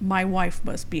 not my wife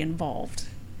must be involved.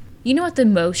 You know what the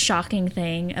most shocking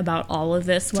thing about all of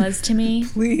this was to me?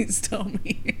 Please tell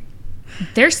me.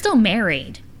 They're still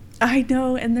married. I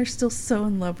know, and they're still so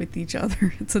in love with each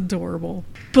other. It's adorable.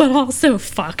 But also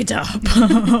fucked up.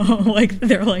 Like,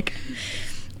 they're like...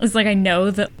 It's like, I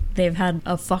know that they've had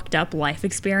a fucked up life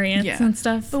experience and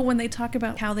stuff. But when they talk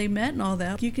about how they met and all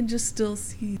that, you can just still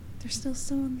see they're still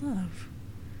so in love.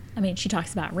 I mean, she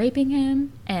talks about raping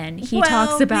him, and he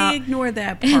talks about... we ignore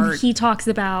that And part. he talks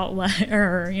about,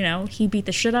 or, you know, he beat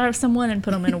the shit out of someone and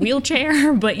put him in a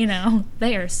wheelchair. But, you know,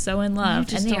 they are so in love.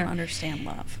 You just and don't understand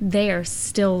love. they are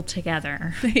still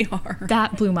together. They are.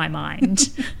 That blew my mind.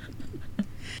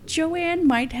 Joanne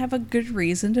might have a good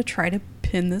reason to try to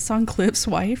pin this on Cliff's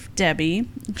wife, Debbie.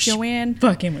 Joanne...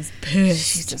 Fucking was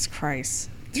pissed. Jesus Christ.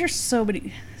 There's so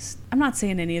many... I'm not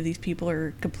saying any of these people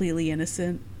are completely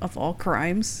innocent of all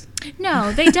crimes.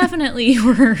 No, they definitely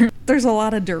were. There's a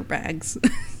lot of dirtbags.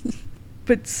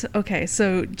 But, okay,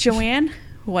 so Joanne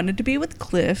wanted to be with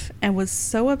Cliff and was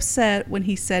so upset when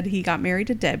he said he got married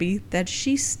to Debbie that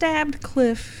she stabbed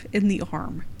Cliff in the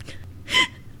arm.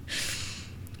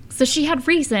 So she had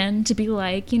reason to be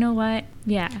like, you know what?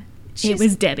 Yeah, it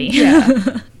was Debbie.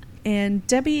 Yeah. And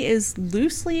Debbie is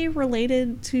loosely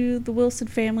related to the Wilson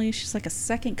family. She's like a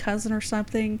second cousin or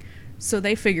something. So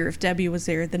they figure if Debbie was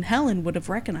there, then Helen would have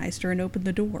recognized her and opened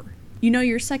the door. You know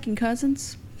your second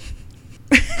cousins?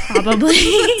 Probably.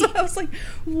 So I was like,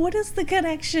 what is the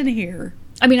connection here?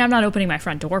 I mean, I'm not opening my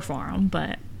front door for him,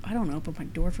 but... I don't open my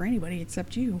door for anybody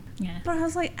except you. Yeah. But I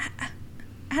was like,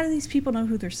 how do these people know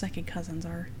who their second cousins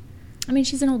are? I mean,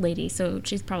 she's an old lady, so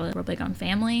she's probably real big on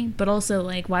family. But also,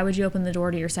 like, why would you open the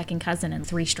door to your second cousin and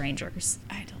 3 strangers?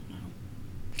 I don't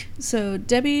know. So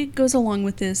Debbie goes along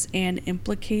with this and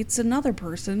implicates another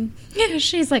person. Yeah,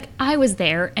 she's like, I was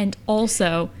there, and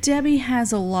also... Debbie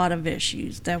has a lot of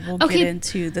issues that we'll get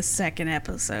into the second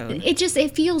episode.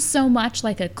 It feels so much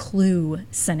like a Clue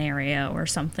scenario or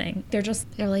something. They're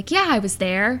like, yeah, I was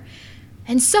there,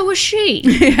 and so was she.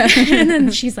 Yeah. And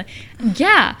then she's like,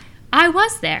 yeah, I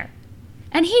was there.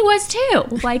 And he was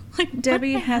too. Like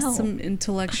Debbie has some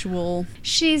intellectual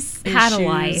She's issues, had a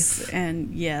life.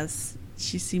 And yes,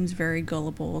 she seems very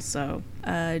gullible. So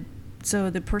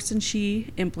the person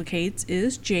she implicates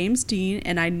is James Dean.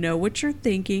 And I know what you're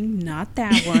thinking. Not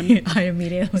that one. I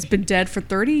immediately. He's been dead for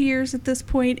 30 years at this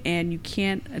point, and you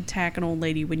can't attack an old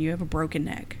lady when you have a broken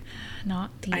neck.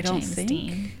 Not the I James don't think.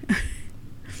 Dean.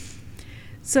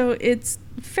 So it's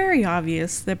very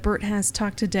obvious that Bert has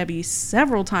talked to Debbie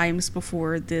several times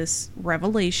before this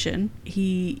revelation.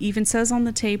 He even says on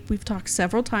the tape, we've talked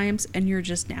several times and you're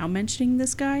just now mentioning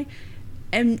this guy.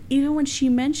 And even when she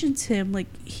mentions him, like,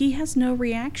 he has no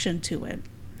reaction to it.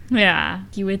 Yeah.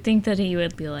 You would think that he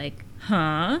would be like,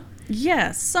 huh?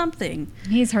 Yeah, something.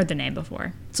 He's heard the name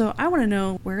before. So I want to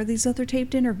know, where are these other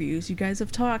taped interviews? You guys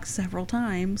have talked several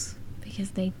times.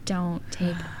 Because they don't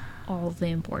tape all the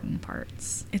important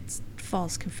parts. It's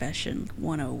false confession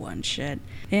 101 shit.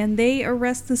 And they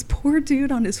arrest this poor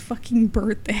dude on his fucking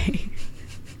birthday.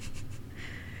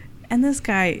 And this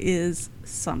guy is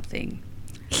something.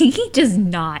 He does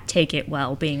not take it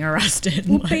well being arrested.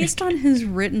 Well, based on his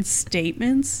written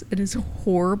statements and his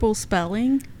horrible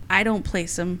spelling, I don't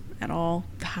place him at all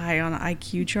high on an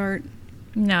IQ chart.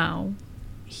 No.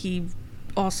 He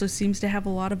also seems to have a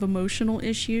lot of emotional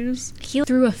issues. He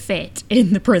threw a fit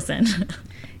in the prison.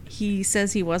 He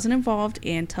says he wasn't involved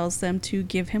and tells them to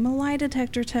give him a lie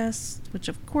detector test, which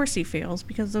of course he fails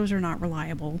because those are not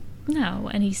reliable. No,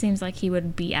 and he seems like he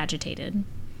would be agitated.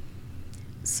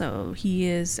 So he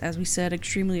is, as we said,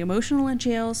 extremely emotional in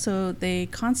jail, so they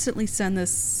constantly send this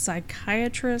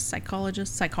psychiatrist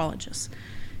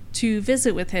to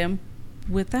visit with him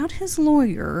without his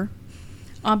lawyer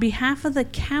on behalf of the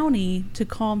county to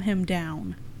calm him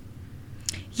down.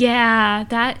 Yeah,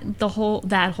 that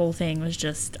whole thing was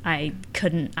just, I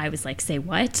was like, say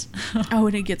what? Oh,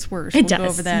 and it gets worse. We'll go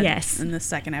over that yes. in the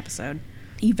second episode.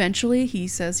 Eventually, he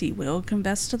says he will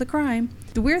confess to the crime.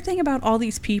 The weird thing about all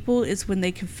these people is when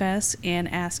they confess and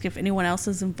ask if anyone else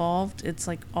is involved, it's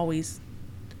like always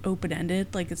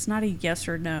open-ended. Like, it's not a yes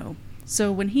or no.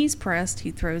 So when he's pressed, he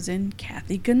throws in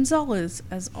Kathy Gonzalez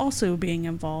as also being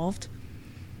involved.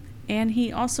 And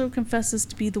he also confesses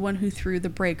to be the one who threw the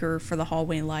breaker for the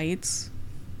hallway lights.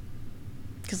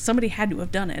 Because somebody had to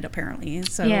have done it, apparently.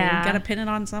 So yeah. We gotta pin it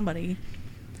on somebody.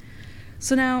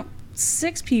 So now,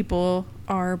 6 people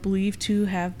are believed to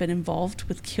have been involved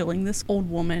with killing this old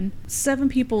woman. 7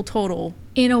 people total.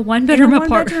 In a one-bedroom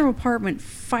apartment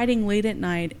fighting late at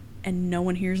night, and no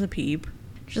one hears a peep.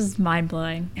 Just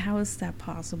mind-blowing. How is that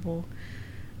possible?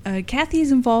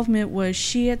 Kathy's involvement was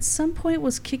she at some point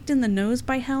was kicked in the nose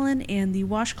by Helen, and the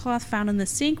washcloth found in the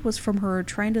sink was from her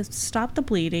trying to stop the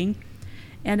bleeding,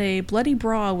 and a bloody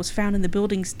bra was found in the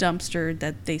building's dumpster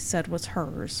that they said was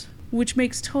hers, which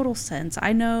makes total sense.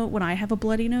 I know when I have a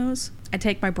bloody nose, I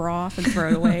take my bra off and throw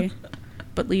it away,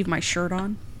 but leave my shirt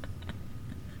on.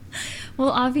 Well,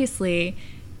 obviously,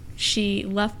 she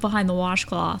left behind the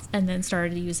washcloth and then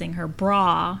started using her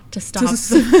bra to stop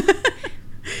just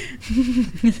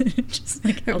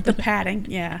like the padding,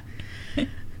 yeah.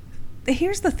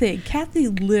 Here's the thing. Kathy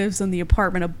lives in the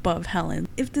apartment above Helen.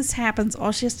 If this happens,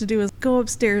 all she has to do is go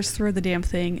upstairs, throw the damn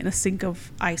thing in a sink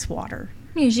of ice water.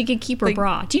 I mean, she could keep her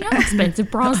bra. Do you know how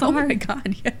expensive bras are? Oh my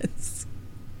god, yes.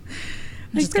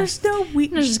 Like, there's no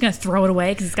weakness. I'm just going to throw it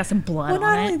away because it's got some blood on it.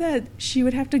 Well, not only that, she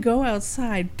would have to go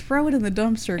outside, throw it in the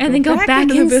dumpster, and then go back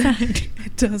inside.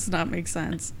 It does not make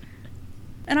sense.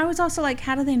 And I was also like,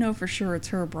 how do they know for sure it's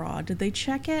her bra? Did they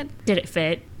check it? Did it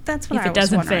fit? That's what I was wondering. If it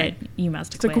doesn't wondering. fit, you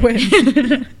must have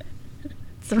quit.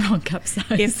 the wrong cup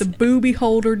size. If the booby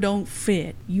holder don't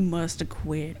fit, you must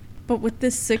acquit. But with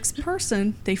this sixth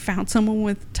person, they found someone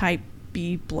with type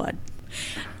B blood.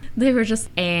 They were just,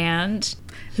 and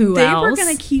who they else? They were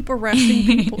going to keep arresting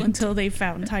people until they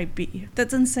found type B.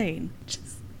 That's insane.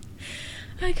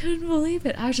 I couldn't believe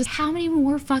it. I was just, how many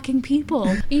more fucking people?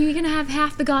 Are you going to have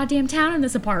half the goddamn town in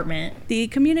this apartment? The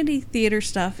community theater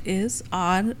stuff is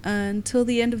odd until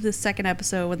the end of the second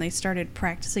episode when they started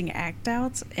practicing act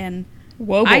outs. And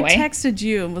whoa, boy. I texted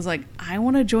you and was like, I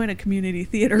want to join a community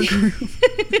theater group.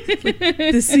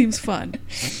 This seems fun.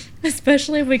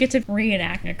 Especially if we get to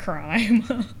reenact a crime.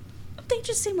 They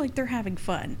just seem like they're having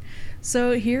fun.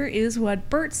 So here is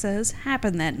what Bert says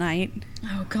happened that night.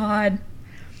 Oh, God.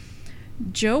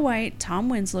 Joe White, Tom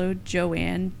Winslow,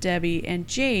 Joanne, Debbie, and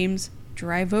James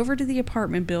drive over to the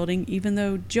apartment building even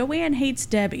though Joanne hates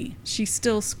Debbie. She's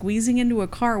still squeezing into a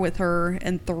car with her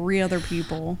and 3 other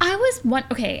people. I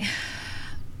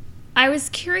was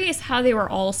curious how they were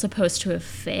all supposed to have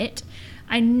fit.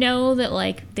 I know that,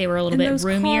 like, they were a little bit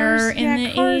roomier cars, in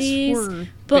the cars 80s. Were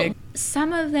but big.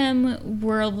 Some of them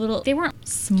were they weren't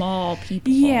small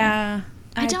people. Yeah,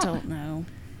 I I don't- don't know.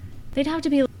 They'd have to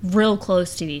be real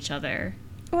close to each other.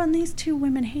 Well, and these 2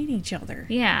 women hate each other.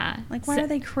 Yeah. Like, why are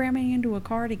they cramming into a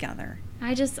car together?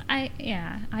 I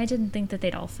didn't think that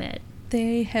they'd all fit.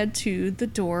 They head to the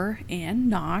door and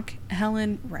knock.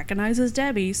 Helen recognizes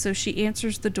Debbie, so she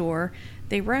answers the door.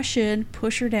 They rush in,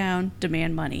 push her down,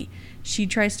 demand money. She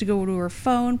tries to go to her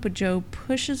phone, but Joe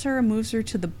pushes her and moves her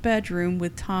to the bedroom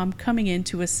with Tom coming in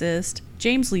to assist.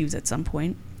 James leaves at some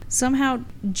point. Somehow,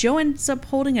 Joe ends up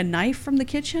holding a knife from the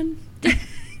kitchen.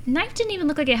 Knife didn't even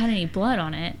look like it had any blood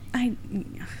on it.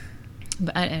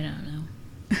 But I don't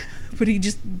know. But he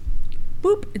just,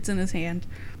 boop, it's in his hand.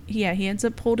 Yeah, he ends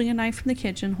up holding a knife from the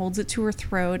kitchen, holds it to her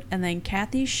throat, and then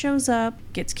Kathy shows up,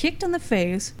 gets kicked in the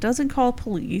face, doesn't call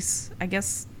police. I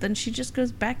guess then she just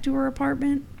goes back to her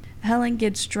apartment. Helen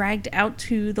gets dragged out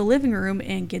to the living room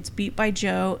and gets beat by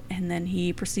Joe, and then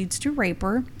he proceeds to rape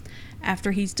her.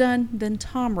 After he's done, then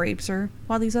Tom rapes her,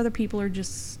 while these other people are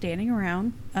just standing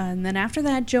around. And then after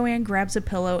that, Joanne grabs a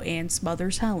pillow and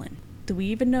smothers Helen. Do we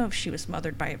even know if she was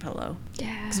smothered by a pillow?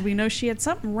 Yeah. Because we know she had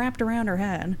something wrapped around her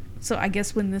head. So I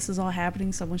guess when this is all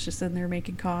happening, someone's just sitting there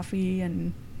making coffee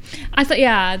and... I thought,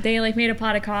 yeah, they like made a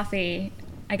pot of coffee.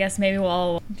 I guess maybe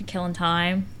while killing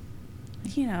time.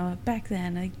 You know, back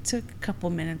then, it took a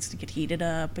couple minutes to get heated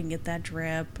up and get that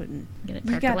drip, and Get it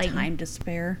we got percolating. time to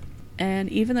spare. And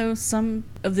even though some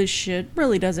of this shit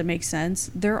really doesn't make sense,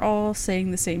 they're all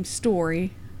saying the same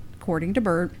story, according to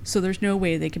Bert, so there's no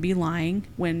way they could be lying.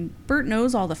 When Bert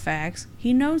knows all the facts,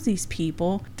 he knows these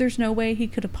people, there's no way he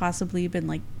could have possibly been,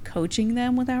 like, coaching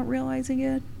them without realizing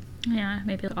it. Yeah,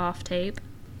 maybe off tape.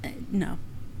 No,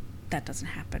 that doesn't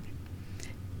happen.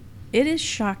 It is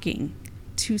shocking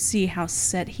to see how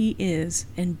set he is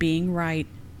in being right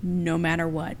no matter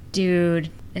what. Dude,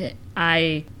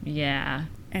 yeah.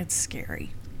 It's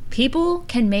scary. People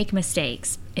can make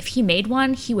mistakes. If he made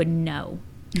one, he would know.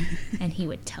 And he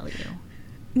would tell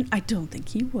you. I don't think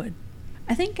he would.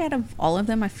 I think out of all of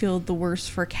them, I feel the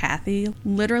worst for Kathy.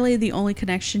 Literally, the only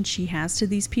connection she has to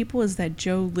these people is that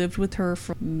Joe lived with her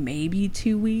for maybe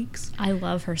 2 weeks. I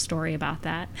love her story about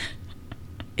that.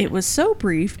 It was so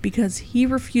brief because he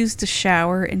refused to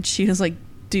shower, and she was like,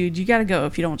 dude, you gotta go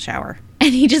if you don't shower.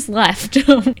 And he just left.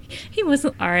 He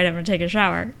wasn't, all right, I'm going to take a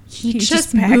shower. He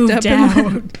just packed moved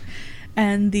out.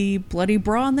 And the bloody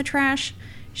bra in the trash,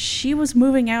 she was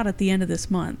moving out at the end of this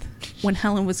month when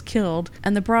Helen was killed,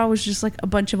 and the bra was just like a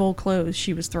bunch of old clothes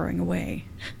she was throwing away.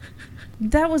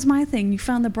 That was my thing. You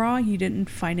found the bra, you didn't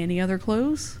find any other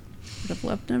clothes? Would have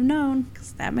loved to have known,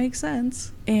 because that makes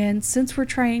sense. And since we're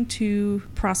trying to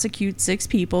prosecute 6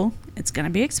 people, it's going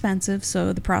to be expensive,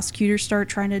 so the prosecutors start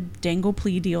trying to dangle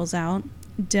plea deals out.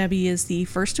 Debbie is the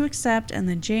first to accept, and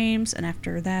then James, and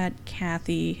after that,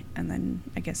 Kathy, and then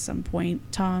I guess some point,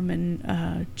 Tom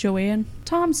and Joanne.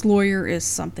 Tom's lawyer is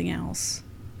something else.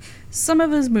 Some of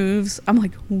his moves, I'm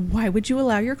like, why would you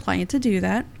allow your client to do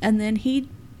that? And then he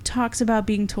talks about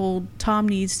being told Tom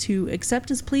needs to accept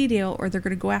his plea deal or they're going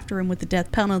to go after him with the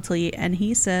death penalty, and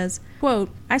he says,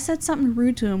 quote, I said something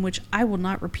rude to him which I will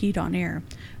not repeat on air,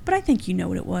 but I think you know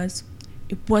what it was.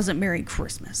 It wasn't Merry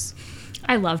Christmas.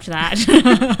 I loved that.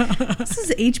 This is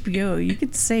HBO. You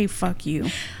could say fuck you.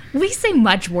 We say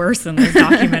much worse in this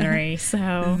documentary,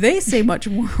 so... They say much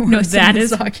more worse. No, that in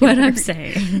is this what documentary. I'm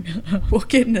saying. We'll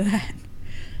get into that.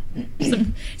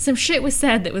 Some shit was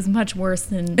said that was much worse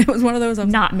than It was one of those.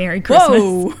 not Merry Christmas.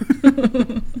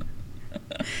 Whoa.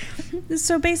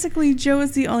 So basically, Joe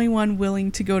is the only one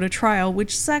willing to go to trial,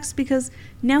 which sucks because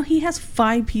now he has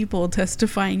 5 people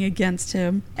testifying against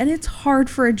him. And it's hard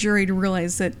for a jury to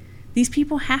realize that these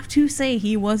people have to say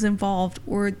he was involved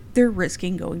or they're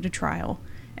risking going to trial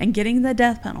and getting the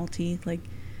death penalty. Like,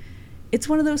 it's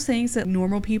one of those things that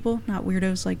normal people, not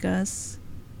weirdos like us,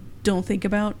 don't think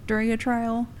about during a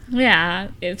trial. Yeah,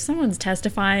 if someone's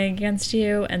testifying against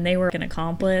you and they were an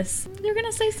accomplice, they're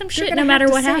gonna say some shit no matter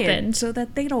what happened, so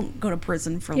that they don't go to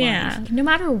prison for life. Yeah, no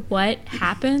matter what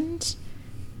happened,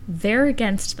 they're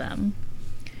against them.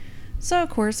 So,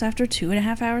 of course, after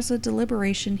 2.5 hours of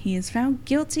deliberation, he is found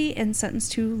guilty and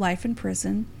sentenced to life in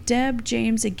prison. Deb,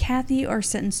 James, and Kathy are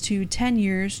sentenced to 10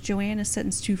 years. Joanne is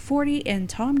sentenced to 40, and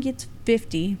Tom gets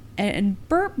 50. And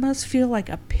Bert must feel like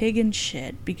a pig in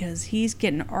shit because he's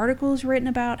getting articles written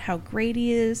about how great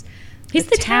he is. He's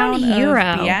the town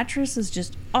hero. Beatrice is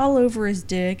just all over his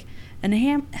dick. And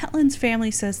Helen's family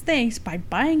says thanks by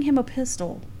buying him a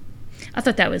pistol. I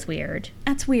thought that was weird.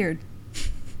 That's weird.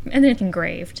 And then it's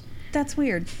engraved. That's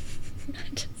weird.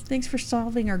 Thanks for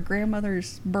solving our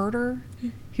grandmother's murder.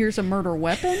 Here's a murder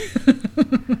weapon.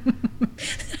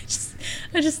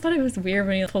 I just thought it was weird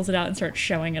when he pulls it out and starts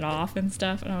showing it off and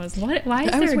stuff. And I was, what? Why is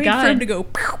I there was a waiting gun? for him to go,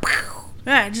 pow, pow.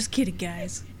 Ah, just kidding,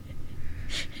 guys.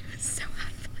 It was so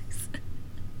out of place.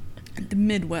 The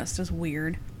Midwest is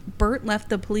weird. Bert left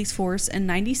the police force in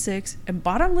 96 and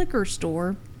bought a liquor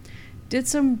store, did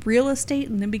some real estate,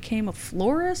 and then became a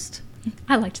florist.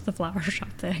 I liked the flower shop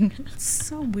thing. It's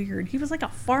so weird. He was like a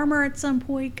farmer at some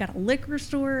point, got a liquor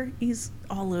store. He's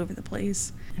all over the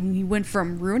place. And he went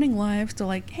from ruining lives to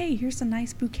like, hey, here's a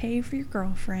nice bouquet for your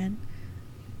girlfriend.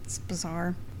 It's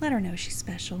bizarre. Let her know she's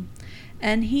special.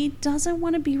 And he doesn't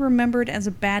want to be remembered as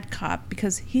a bad cop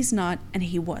because he's not and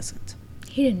he wasn't.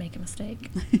 He didn't make a mistake.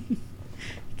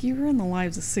 You ruined the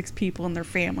lives of 6 people and their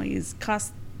families,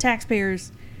 cost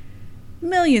taxpayers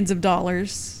millions of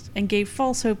dollars, and gave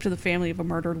false hope to the family of a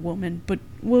murdered woman, but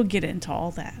we'll get into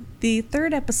all that. The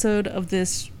 3rd episode of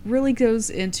this really goes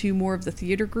into more of the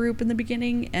theater group in the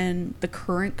beginning and the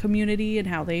current community and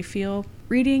how they feel.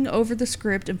 Reading over the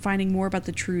script and finding more about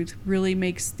the truth really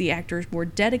makes the actors more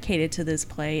dedicated to this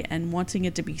play and wanting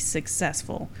it to be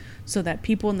successful so that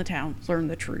people in the town learn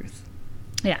the truth.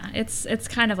 Yeah, it's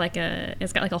kind of like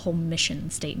it's got like a whole mission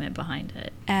statement behind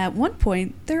it. At one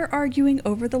point, they're arguing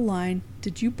over the line,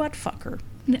 "Did you butt fuck her?"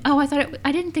 Oh,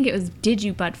 I didn't think it was, "Did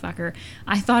you butt fuck her?"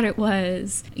 I thought it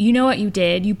was, "You know what you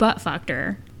did? You butt fucked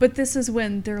her." But this is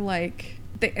when they're like,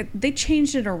 they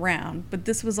changed it around, but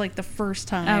this was like the first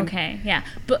time. Okay, yeah.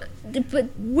 But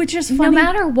which is funny. No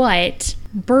matter what,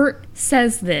 Bert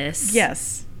says this.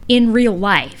 Yes. In real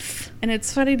life. And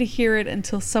it's funny to hear it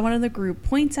until someone in the group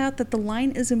points out that the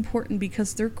line is important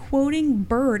because they're quoting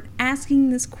Bert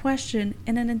asking this question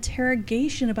in an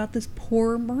interrogation about this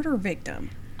poor murder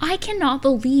victim. I cannot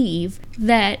believe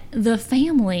that the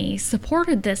family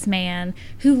supported this man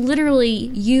who literally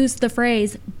used the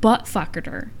phrase butt fucked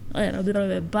her.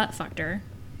 Butt fucked her.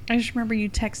 I just remember you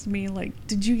texted me like,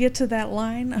 "Did you get to that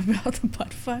line about the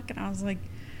butt fuck?" And I was like,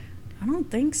 "I don't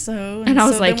think so." And I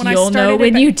was like, "You'll know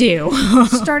when you do."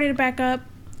 Started it back up,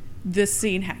 this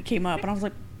scene came up, and I was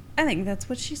like, "I think that's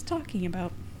what she's talking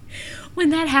about."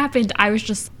 When that happened, I was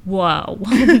just, whoa.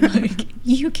 Like,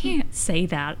 you can't say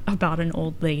that about an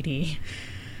old lady.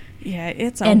 Yeah,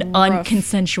 it's a and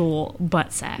unconsensual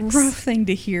butt sex. Rough thing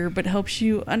to hear, but helps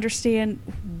you understand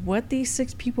what these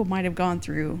 6 people might have gone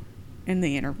through in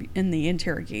the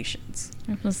interrogations.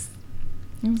 It was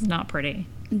not pretty.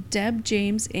 Deb,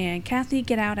 James, and Kathy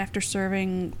get out after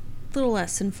serving a little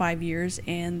less than 5 years,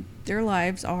 and their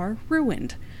lives are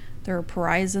ruined. They're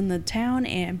pariahs in the town,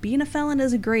 and being a felon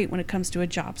isn't great when it comes to a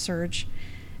job search.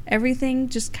 Everything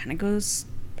just kind of goes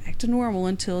back to normal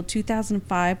until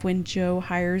 2005 when Joe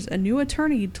hires a new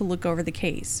attorney to look over the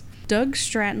case. Doug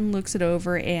Stratton looks it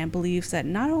over and believes that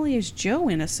not only is Joe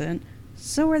innocent,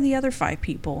 so are the other 5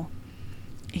 people.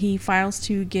 He files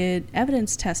to get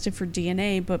evidence tested for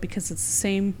DNA, but because it's the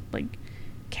same,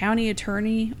 county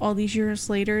attorney all these years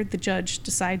later, the judge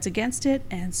decides against it,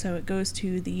 and so it goes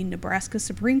to the Nebraska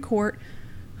Supreme Court,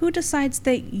 who decides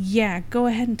that, yeah, go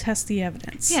ahead and test the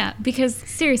evidence. Yeah, because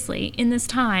seriously, in this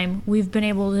time, we've been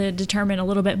able to determine a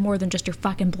little bit more than just your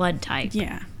fucking blood type.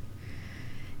 Yeah.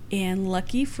 And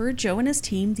lucky for Joe and his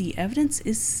team, the evidence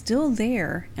is still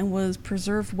there and was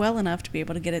preserved well enough to be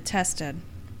able to get it tested.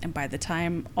 And by the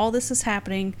time all this is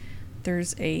happening,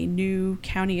 there's a new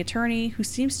county attorney who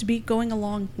seems to be going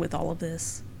along with all of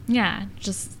this. Yeah,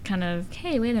 just kind of,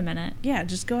 hey, wait a minute. Yeah,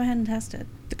 just go ahead and test it.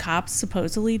 The cops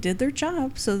supposedly did their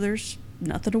job, so there's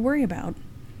nothing to worry about.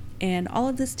 And all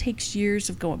of this takes years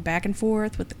of going back and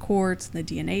forth with the courts and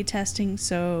the DNA testing,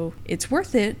 so it's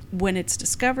worth it when it's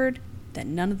discovered that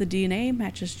none of the DNA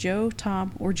matches Joe,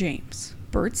 Tom, or James.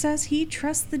 Bert says he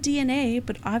trusts the DNA,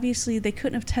 but obviously they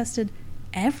couldn't have tested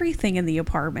everything in the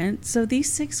apartment, so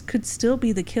these 6 could still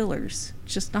be the killers,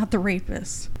 just not the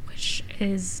rapists. Which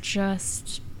is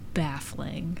just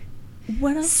baffling.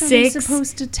 What else are they 6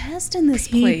 supposed to test in this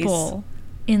people place?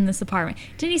 in this apartment.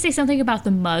 Didn't he say something about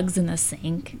the mugs in the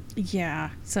sink? Yeah,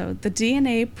 so the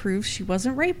DNA proves she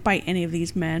wasn't raped by any of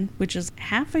these men, which is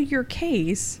half of your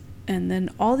case. And then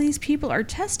all these people are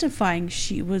testifying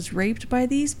she was raped by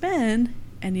these men,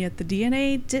 and yet the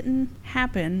DNA didn't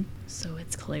happen. So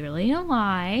it's clearly a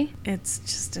lie. It's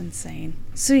just insane.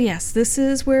 So yes, this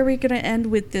is where we're going to end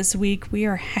with this week. We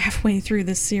are halfway through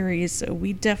this series, so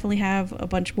we definitely have a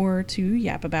bunch more to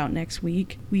yap about next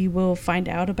week. We will find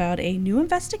out about a new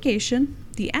investigation,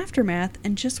 the aftermath,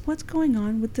 and just what's going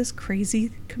on with this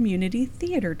crazy community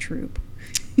theater troupe.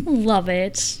 Love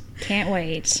it. Can't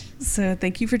wait. So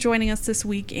thank you for joining us this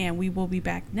week, and we will be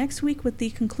back next week with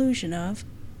the conclusion of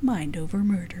Mind Over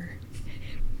Murder.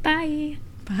 Bye.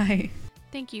 Bye.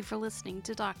 Thank you for listening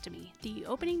to Doctomy. The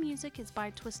opening music is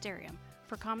by Twisterium.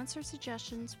 For comments or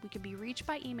suggestions, we can be reached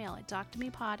by email at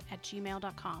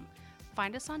doctomypod@gmail.com.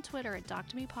 Find us on Twitter at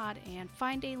doctomypod and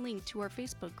find a link to our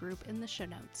Facebook group in the show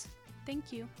notes.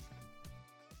 Thank you.